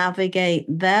to navigate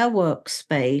their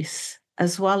workspace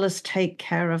as well as take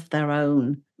care of their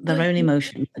own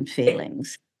emotions and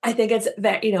feelings? I think it's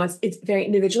that, it's very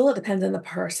individual. It depends on the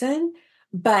person.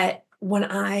 But when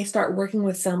I start working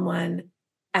with someone,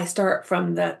 I start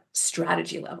from the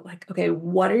strategy level. Like, okay,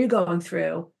 what are you going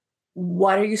through?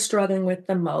 What are you struggling with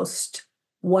the most?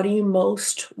 What are you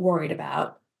most worried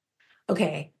about?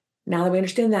 Okay, now that we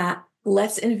understand that,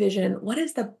 let's envision what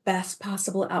is the best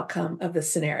possible outcome of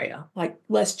this scenario. Like,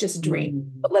 let's just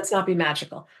dream, but let's not be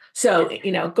magical. So,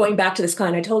 going back to this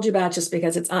client I told you about, just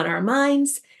because it's on our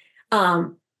minds,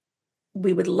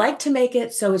 we would like to make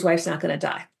it so his wife's not going to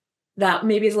die. That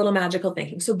maybe is a little magical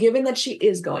thinking. So given that she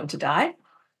is going to die,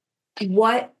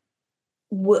 what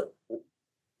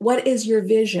is your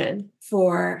vision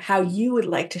for how you would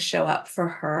like to show up for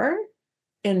her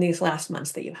in these last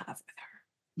months that you have with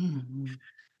her? Mm-hmm.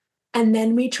 And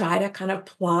then we try to kind of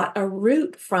plot a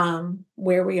route from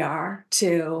where we are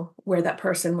to where that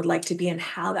person would like to be and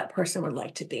how that person would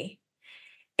like to be.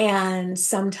 And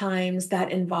sometimes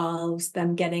that involves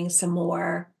them getting some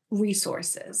more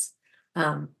resources.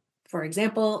 For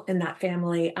example, in that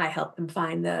family, I helped them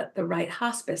find the right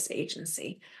hospice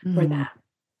agency for that.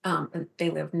 And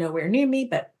they live nowhere near me,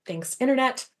 but thanks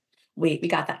internet, we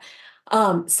got that.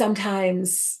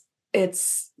 Sometimes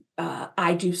it's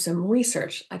I do some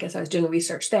research. I guess I was doing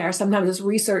research there. Sometimes it's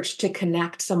research to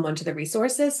connect someone to the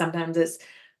resources. Sometimes it's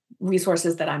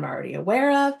resources that I'm already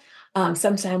aware of.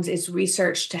 Sometimes it's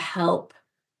research to help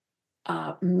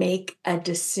make a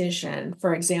decision.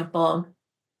 For example,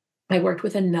 I worked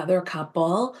with another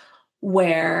couple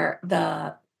where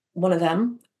one of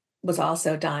them was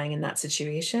also dying in that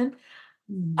situation.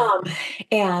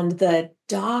 And the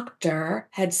doctor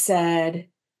had said,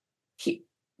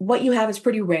 what you have is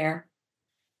pretty rare.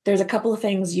 There's a couple of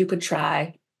things you could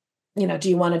try. Do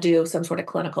you want to do some sort of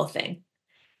clinical thing?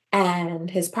 And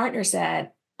his partner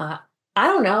said, I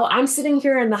don't know. I'm sitting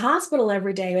here in the hospital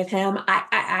every day with him.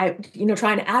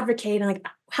 Trying to advocate and like,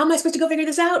 how am I supposed to go figure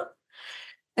this out?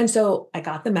 And so I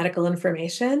got the medical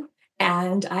information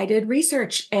and I did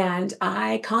research and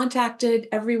I contacted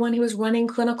everyone who was running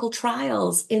clinical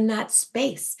trials in that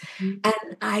space. Mhm.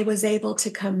 And I was able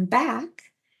to come back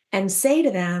and say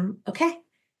to them, okay,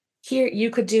 here you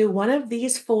could do one of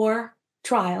these four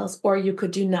trials or you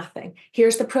could do nothing.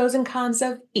 Here's the pros and cons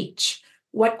of each.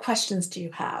 What questions do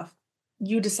you have?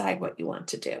 You decide what you want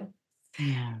to do.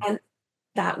 Yeah. And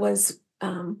that was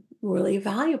really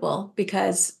valuable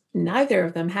because neither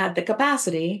of them had the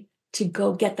capacity to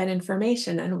go get that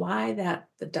information. And why that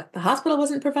the hospital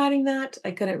wasn't providing that,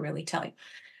 I couldn't really tell you.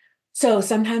 So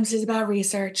sometimes it's about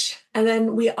research. And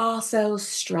then we also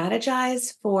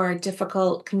strategize for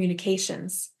difficult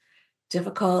communications,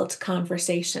 difficult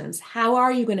conversations. How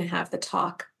are you going to have the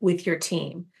talk with your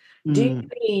team? Do you Mm.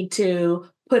 need to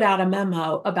put out a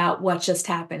memo about what just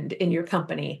happened in your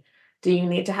company? Do you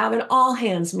need to have an all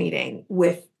hands meeting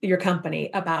with your company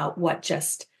about what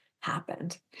just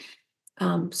happened?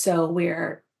 So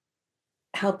we're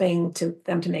helping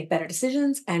them to make better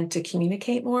decisions and to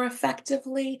communicate more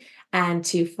effectively and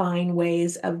to find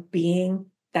ways of being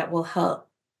that will help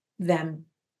them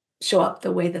show up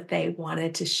the way that they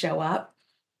wanted to show up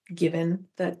given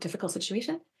the difficult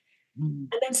situation. Mm.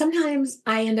 And then sometimes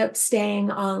I end up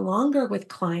staying on longer with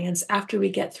clients after we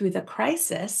get through the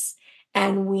crisis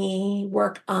and we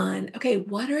work on, okay,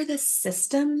 what are the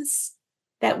systems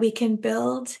that we can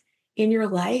build in your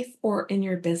life or in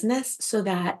your business so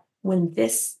that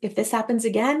if this happens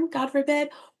again, God forbid,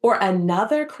 or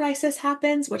another crisis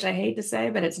happens, which I hate to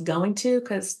say, but it's going to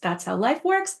because that's how life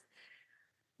works,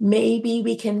 maybe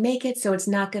we can make it so it's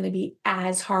not going to be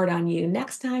as hard on you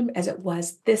next time as it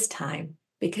was this time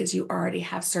because you already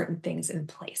have certain things in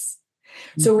place.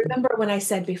 So Mhm. remember when I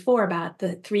said before about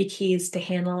the three keys to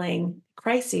handling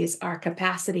crises are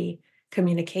capacity,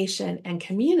 communication, and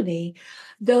community.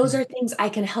 Those are things I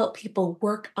can help people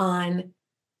work on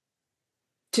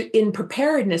in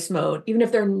preparedness mode, even if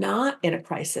they're not in a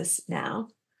crisis now,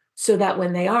 so that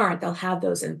when they are, they'll have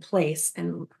those in place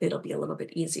and it'll be a little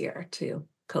bit easier to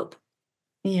cope.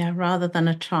 Yeah, rather than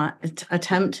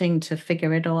attempting to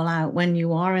figure it all out when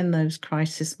you are in those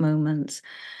crisis moments.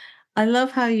 I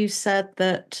love how you said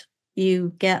that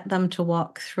you get them to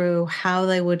walk through how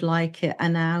they would like it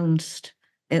announced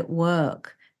at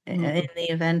work in Mhm.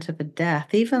 the event of a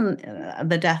death, even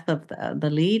the death of the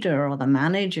leader or the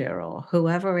manager or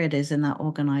whoever it is in that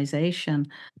organization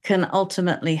can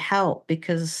ultimately help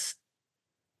because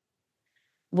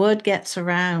word gets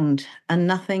around and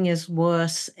nothing is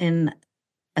worse in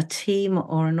a team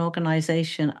or an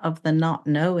organization of the not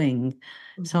knowing.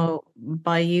 Mhm. So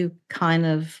by you kind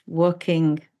of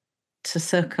working to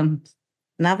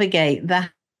circumnavigate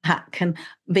that, that can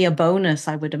be a bonus,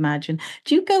 I would imagine.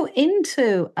 Do you go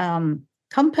into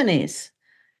companies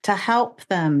to help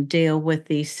them deal with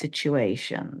these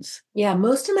situations? Yeah,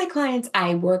 most of my clients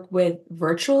I work with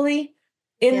virtually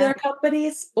in Yeah. their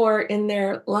companies or in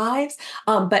their lives.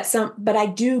 But I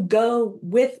do go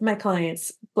with my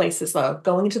clients places though,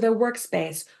 going to their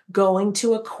workspace, going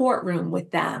to a courtroom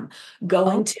with them, Oh.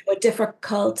 going to a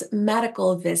difficult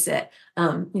medical visit.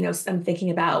 I'm thinking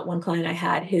about one client I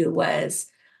had who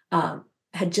um,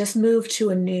 had just moved to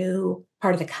a new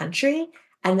part of the country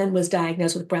and then was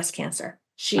diagnosed with breast cancer.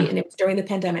 And it was during the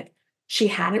pandemic. She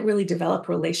hadn't really developed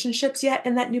relationships yet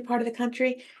in that new part of the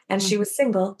country, and she Mhm. was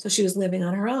single, so she was living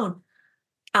on her own.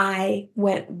 I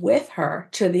went with her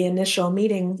to the initial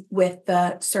meeting with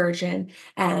the surgeon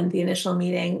and the initial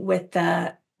meeting with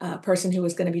the person who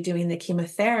was going to be doing the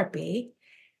chemotherapy.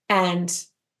 And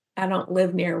I don't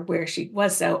live near where she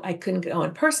was, so I couldn't go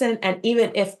in person. And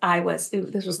even if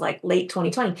this was like late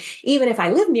 2020, even if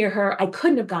I lived near her, I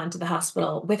couldn't have gone to the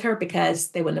hospital with her because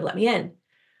they wouldn't have let me in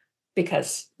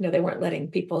because they weren't letting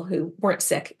people who weren't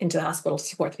sick into the hospital to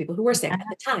support the people who were sick at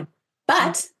the time.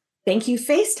 But thank you,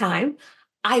 FaceTime.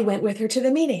 I went with her to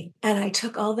the meeting and I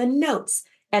took all the notes.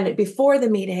 And before the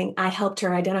meeting, I helped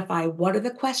her identify what are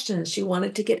the questions she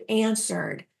wanted to get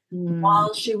answered Mm.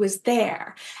 while she was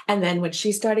there. And then when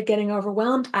she started getting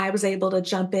overwhelmed, I was able to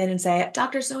jump in and say,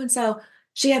 Dr. So and so,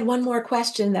 she had one more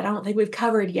question that I don't think we've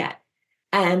covered yet.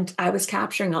 And I was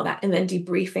capturing all that and then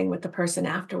debriefing with the person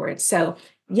afterwards. So,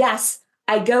 yes,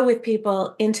 I go with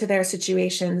people into their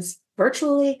situations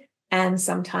virtually and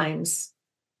sometimes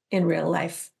in real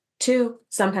life too,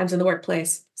 sometimes in the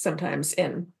workplace, sometimes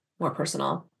in more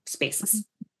personal spaces.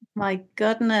 My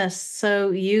goodness.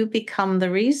 So you become the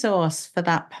resource for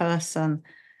that person.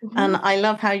 And Mhm. I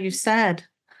love how you said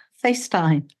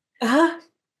FaceTime. Uh-huh.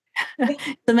 Yeah.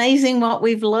 It's amazing what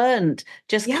we've learned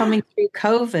just Yeah. coming through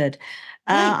COVID. Right.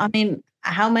 I mean,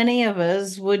 how many of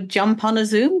us would jump on a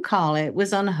Zoom call? It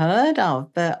was unheard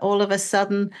of, but all of a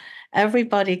sudden,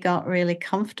 everybody got really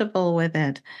comfortable with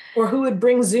it. Or who would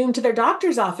bring Zoom to their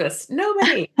doctor's office?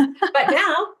 Nobody. But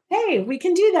now, hey, we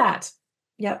can do that.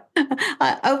 Yep.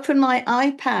 I open my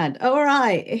iPad. All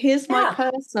right, here's my Yeah.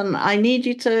 person. I need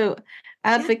you to Yeah.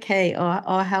 advocate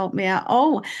or help me out.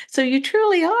 Oh, so you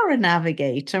truly are a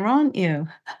navigator, aren't you?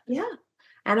 Yeah.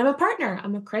 And I'm a partner.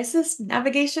 I'm a crisis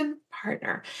navigation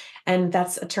partner. And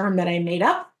that's a term that I made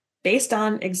up based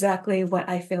on exactly what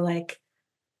I feel like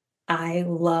I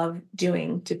love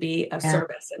doing to be of Yeah.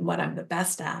 service and what I'm the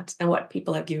best at and what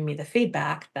people have given me the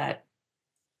feedback that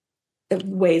the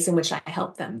ways in which I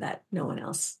help them that no one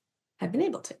else had been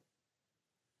able to.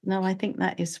 No, I think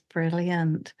that is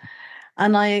brilliant.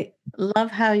 And I love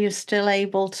how you're still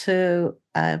able to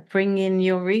bring in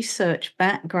your research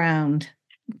background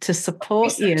to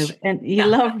support you. Research. And you Yeah,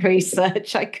 love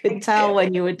research. I could I do. tell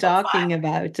when you were So fun. talking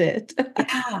about it.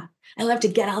 Yeah. I love to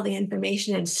get all the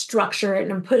information and structure it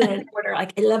and put it in order.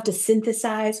 Like I love to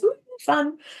synthesize. Woo,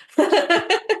 fun.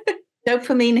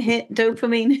 Dopamine hit,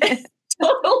 dopamine hit.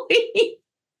 Totally.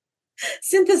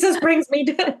 Synthesis brings me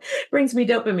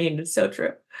dopamine. It's so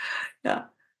true. Yeah.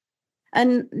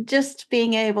 And just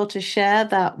being able to share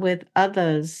that with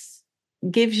others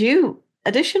gives you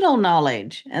additional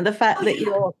knowledge. And the fact Oh that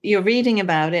yeah. you're reading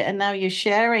about it and now you're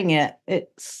sharing it,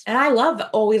 it's And I love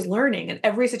always learning. And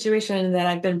every situation that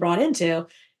I've been brought into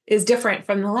is different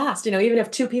from the last. Even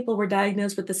if two people were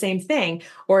diagnosed with the same thing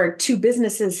or two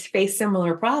businesses face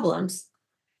similar problems,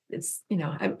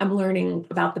 I'm learning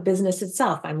about the business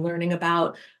itself. I'm learning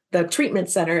about the treatment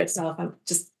center itself.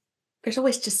 There's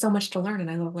always just so much to learn,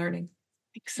 and I love learning.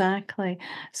 exactly.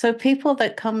 So people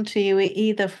that come to you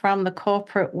either from the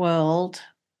corporate world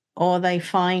or they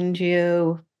find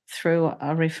you through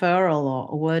a referral or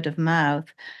a word of mouth,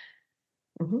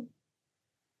 Mhm.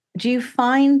 do you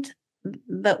find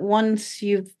that once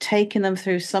you've taken them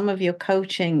through some of your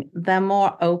coaching, they're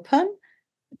more open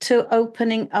to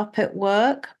opening up at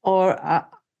work, or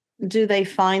do they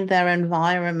find their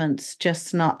environments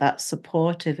just not that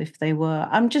supportive if they were?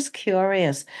 I'm just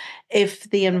curious if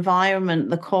the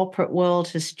environment, the corporate world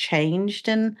has changed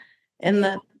in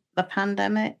Yeah, the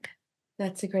pandemic.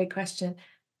 that's a great question.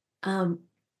 Um,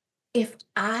 if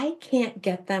I can't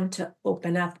get them to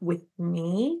open up with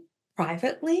me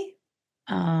privately,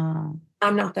 Oh,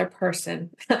 I'm not their person.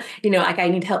 Like I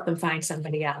need to help them find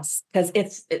somebody else because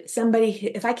it's somebody.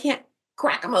 If I can't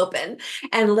crack them open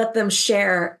and let them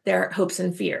share their hopes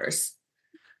and fears,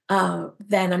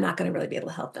 then I'm not going to really be able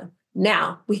to help them.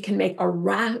 Now we can make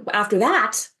after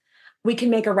that, we can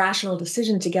make a rational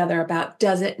decision together about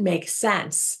does it make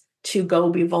sense to go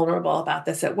be vulnerable about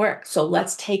this at work? So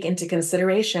let's take into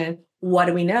consideration what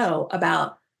do we know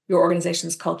about your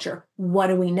organization's culture? What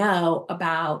do we know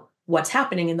about what's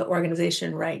happening in the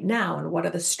organization right now? And what are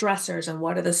the stressors and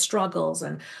what are the struggles?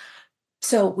 And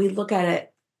so we look at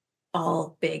it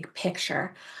all big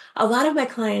picture. A lot of my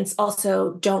clients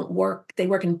also don't work, they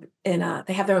work they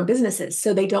have their own businesses.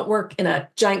 So they don't work in a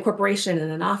giant corporation in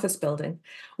an office building.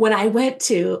 When I went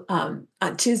on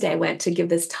Tuesday, I went to give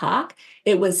this talk.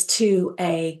 It was to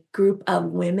a group of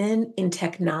women in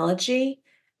technology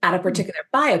at a particular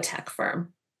biotech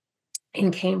firm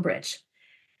in Cambridge.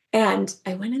 And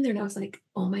I went in there and I was like,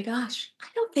 oh my gosh, I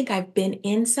don't think I've been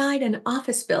inside an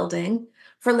office building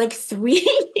for like 3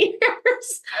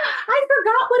 years. I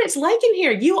forgot what it's like in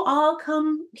here. You all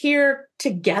come here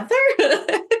together.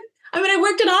 I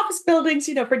worked in office buildings,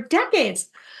 for decades.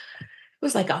 It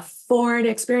was like a foreign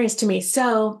experience to me.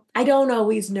 So I don't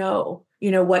always know,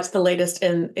 what's the latest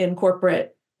in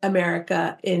corporate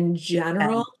America in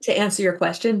general to answer your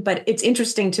question, but it's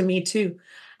interesting to me too.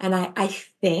 And I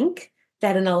think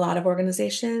that in a lot of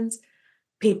organizations,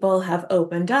 people have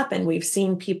opened up and we've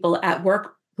seen people at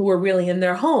work who are really in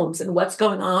their homes and what's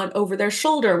going on over their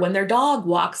shoulder when their dog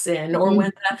walks in or Mhm.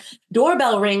 when the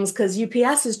doorbell rings because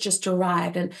UPS has just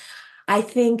arrived. And I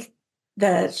think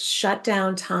the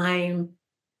shutdown time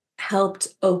helped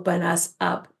open us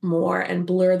up more and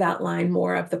blur that line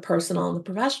more of the personal and the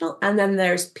professional. And then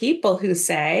there's people who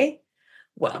say,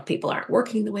 well, people aren't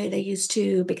working the way they used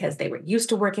to because they were used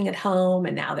to working at home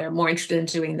and now they're more interested in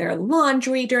doing their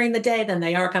laundry during the day than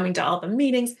they are coming to all the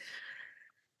meetings.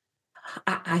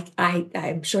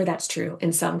 I'm sure that's true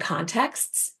in some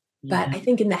contexts, but Yeah. I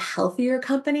think in the healthier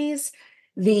companies,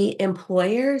 the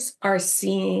employers are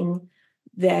seeing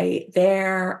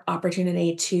their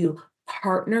opportunity to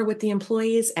partner with the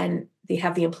employees and they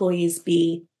have the employees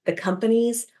be the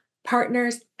company's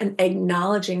partners and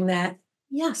acknowledging that,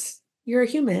 yes, you're a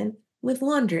human with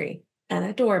laundry and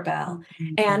a doorbell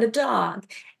and a dog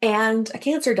and a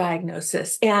cancer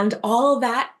diagnosis. And all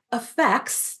that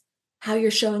affects how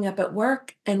you're showing up at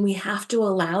work. And we have to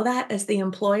allow that as the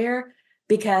employer,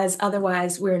 because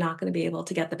otherwise we're not going to be able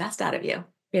to get the best out of you.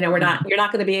 You're not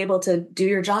going to be able to do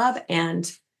your job,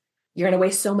 and you're going to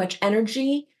waste so much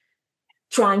energy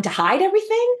trying to hide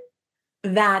everything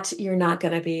that you're not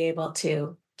going to be able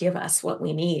to give us what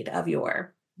we need of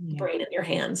your brain and your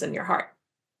hands and your heart.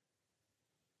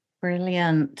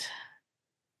 Brilliant.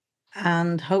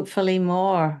 And hopefully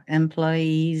more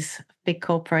employees, big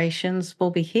corporations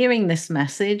will be hearing this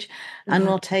message and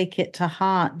will take it to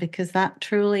heart, because that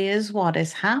truly is what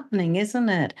is happening, isn't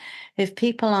it? If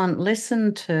people aren't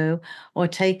listened to or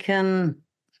taken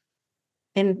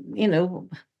in,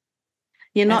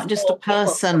 you're not just a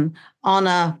person on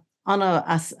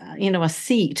a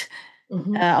seat,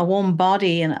 a warm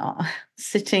body and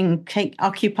sitting,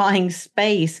 occupying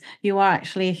space. You are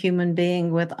actually a human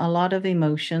being with a lot of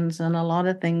emotions and a lot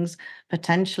of things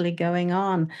potentially going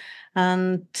on.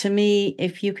 And to me,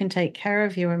 if you can take care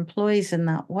of your employees in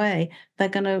that way, they're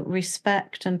going to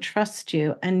respect and trust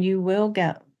you, and you will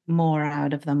get more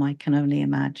out of them, I can only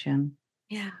imagine.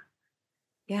 Yeah.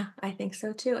 Yeah, I think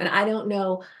so too. And I don't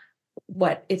know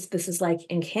what this is like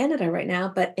in Canada right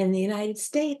now, but in the United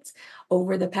States,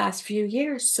 over the past few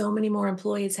years, so many more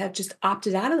employees have just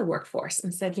opted out of the workforce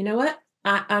and said, you know what,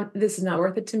 this is not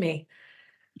worth it to me.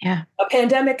 Yeah. A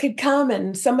pandemic could come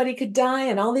and somebody could die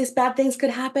and all these bad things could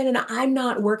happen. And I'm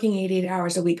not working 88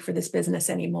 hours a week for this business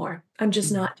anymore. I'm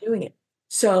just not doing it.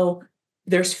 So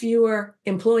there's fewer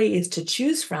employees to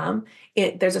choose from.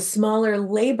 There's a smaller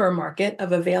labor market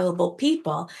of available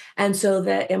people. And so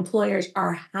the employers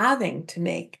are having to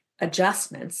make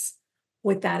adjustments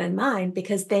with that in mind,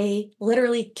 because they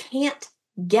literally can't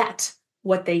get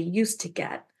what they used to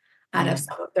get out of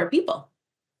some of their people.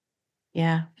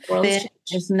 Yeah. Fear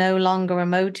is no longer a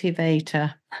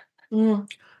motivator.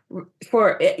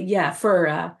 For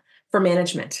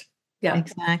management. Yeah,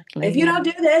 exactly. If you don't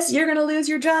do this, you're going to lose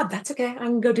your job. That's okay. I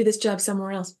can go do this job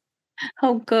somewhere else.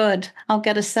 Oh, good. I'll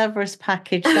get a severance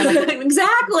package.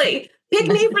 Exactly. Pick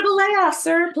me for the layoff,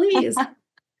 sir, please.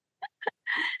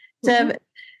 Deb,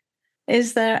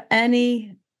 is there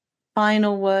any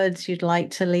final words you'd like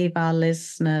to leave our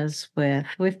listeners with?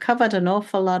 We've covered an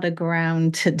awful lot of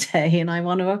ground today, and I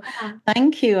want to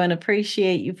thank you and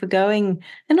appreciate you for going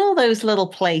in all those little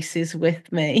places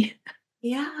with me.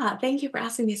 Yeah, thank you for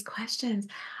asking these questions.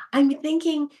 I'm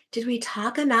thinking, did we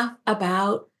talk enough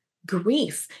about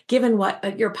grief, given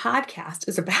what your podcast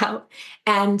is about?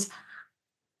 And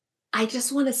I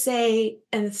just want to say,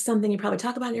 and it's something you probably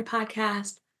talk about in your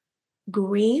podcast,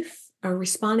 grief or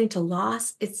responding to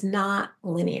loss, it's not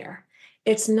linear.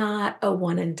 It's not a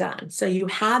one and done. So you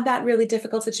had that really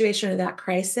difficult situation or that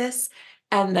crisis,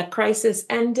 and the crisis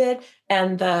ended,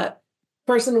 and the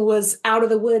person was out of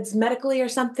the woods medically or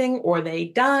something, or they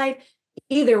died.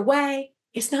 Either way,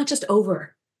 it's not just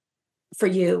over for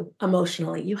you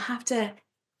emotionally. You have to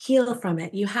heal from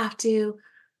it. You have to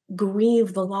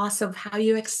grieve the loss of how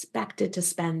you expected to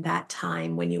spend that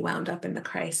time when you wound up in the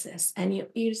crisis. And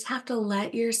you just have to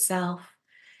let yourself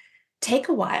take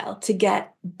a while to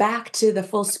get back to the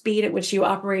full speed at which you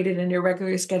operated in your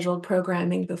regularly scheduled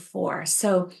programming before.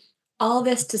 So all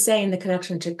this to say, in the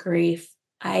connection to grief,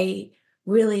 I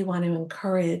really want to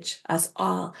encourage us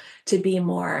all to be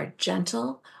more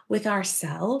gentle with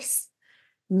ourselves,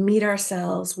 meet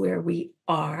ourselves where we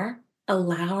are,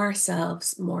 allow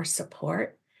ourselves more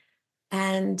support.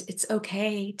 And it's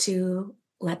okay to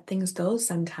let things go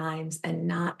sometimes and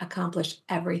not accomplish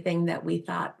everything that we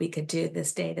thought we could do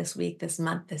this day, this week, this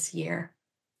month, this year.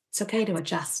 It's okay to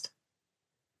adjust.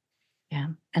 Yeah,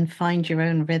 and find your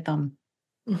own rhythm.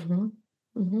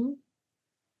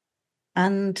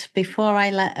 And before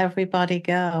I let everybody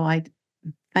go, I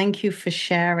thank you for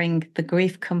sharing the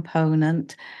grief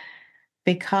component,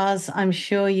 because I'm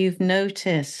sure you've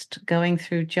noticed going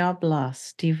through job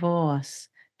loss, divorce,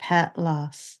 pet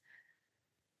loss,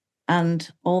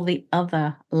 and all the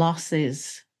other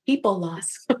losses. People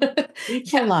loss.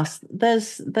 Loss.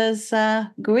 There's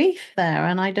grief there,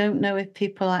 and I don't know if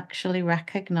people actually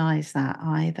recognize that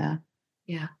either.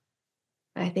 Yeah.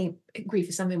 I think grief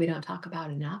is something we don't talk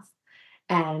about enough.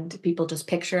 And people just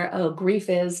picture, grief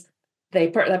is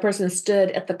that person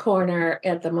stood at the corner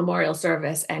at the memorial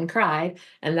service and cried,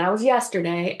 and that was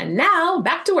yesterday, and now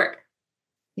back to work.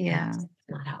 Yeah. That's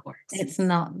not how it works. It's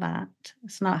not that.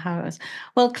 It's not how it is.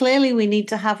 Well, clearly we need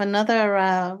to have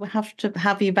another, we have to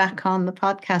have you back on the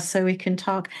podcast so we can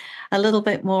talk a little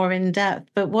bit more in depth.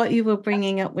 But what you were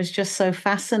bringing up was just so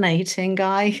fascinating.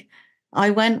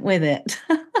 I went with it.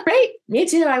 Great. Me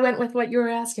too. I went with what you were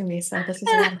asking me. So this is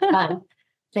a lot of fun.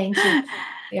 Thank you.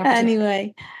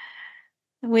 Anyway,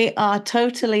 we are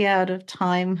totally out of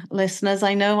time, listeners.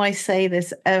 I know I say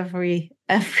this every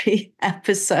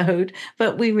episode,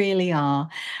 but we really are.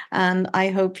 And I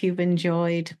hope you've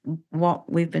enjoyed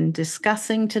what we've been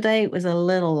discussing today. It was a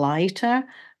little lighter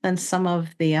than some of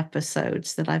the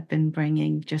episodes that I've been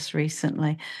bringing just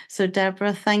recently. So,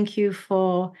 Debra, thank you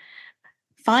for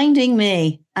finding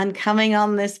me and coming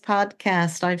on this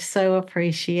podcast. I've so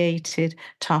appreciated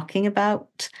talking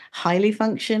about highly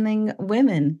functioning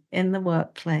women in the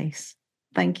workplace.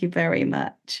 Thank you very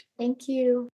much. Thank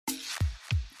you.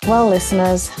 Well,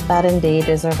 listeners, that indeed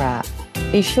is a wrap.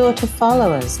 Be sure to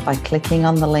follow us by clicking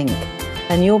on the link,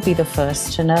 and you'll be the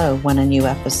first to know when a new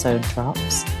episode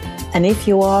drops. And if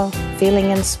you are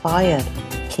feeling inspired,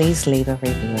 please leave a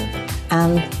review.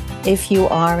 And if you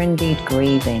are indeed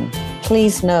grieving,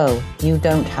 please know you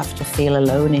don't have to feel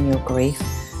alone in your grief,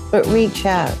 but reach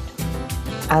out.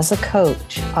 As a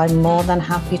coach, I'm more than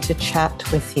happy to chat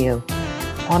with you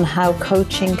on how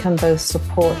coaching can both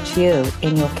support you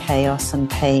in your chaos and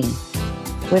pain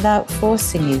without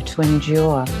forcing you to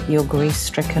endure your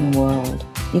grief-stricken world.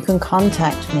 You can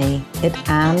contact me at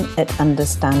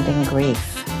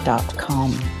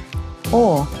anne@understandinggrief.com,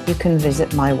 or you can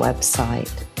visit my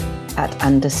website at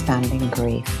Understanding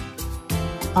Grief.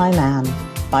 I'm Anne.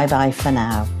 Bye-bye for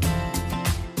now.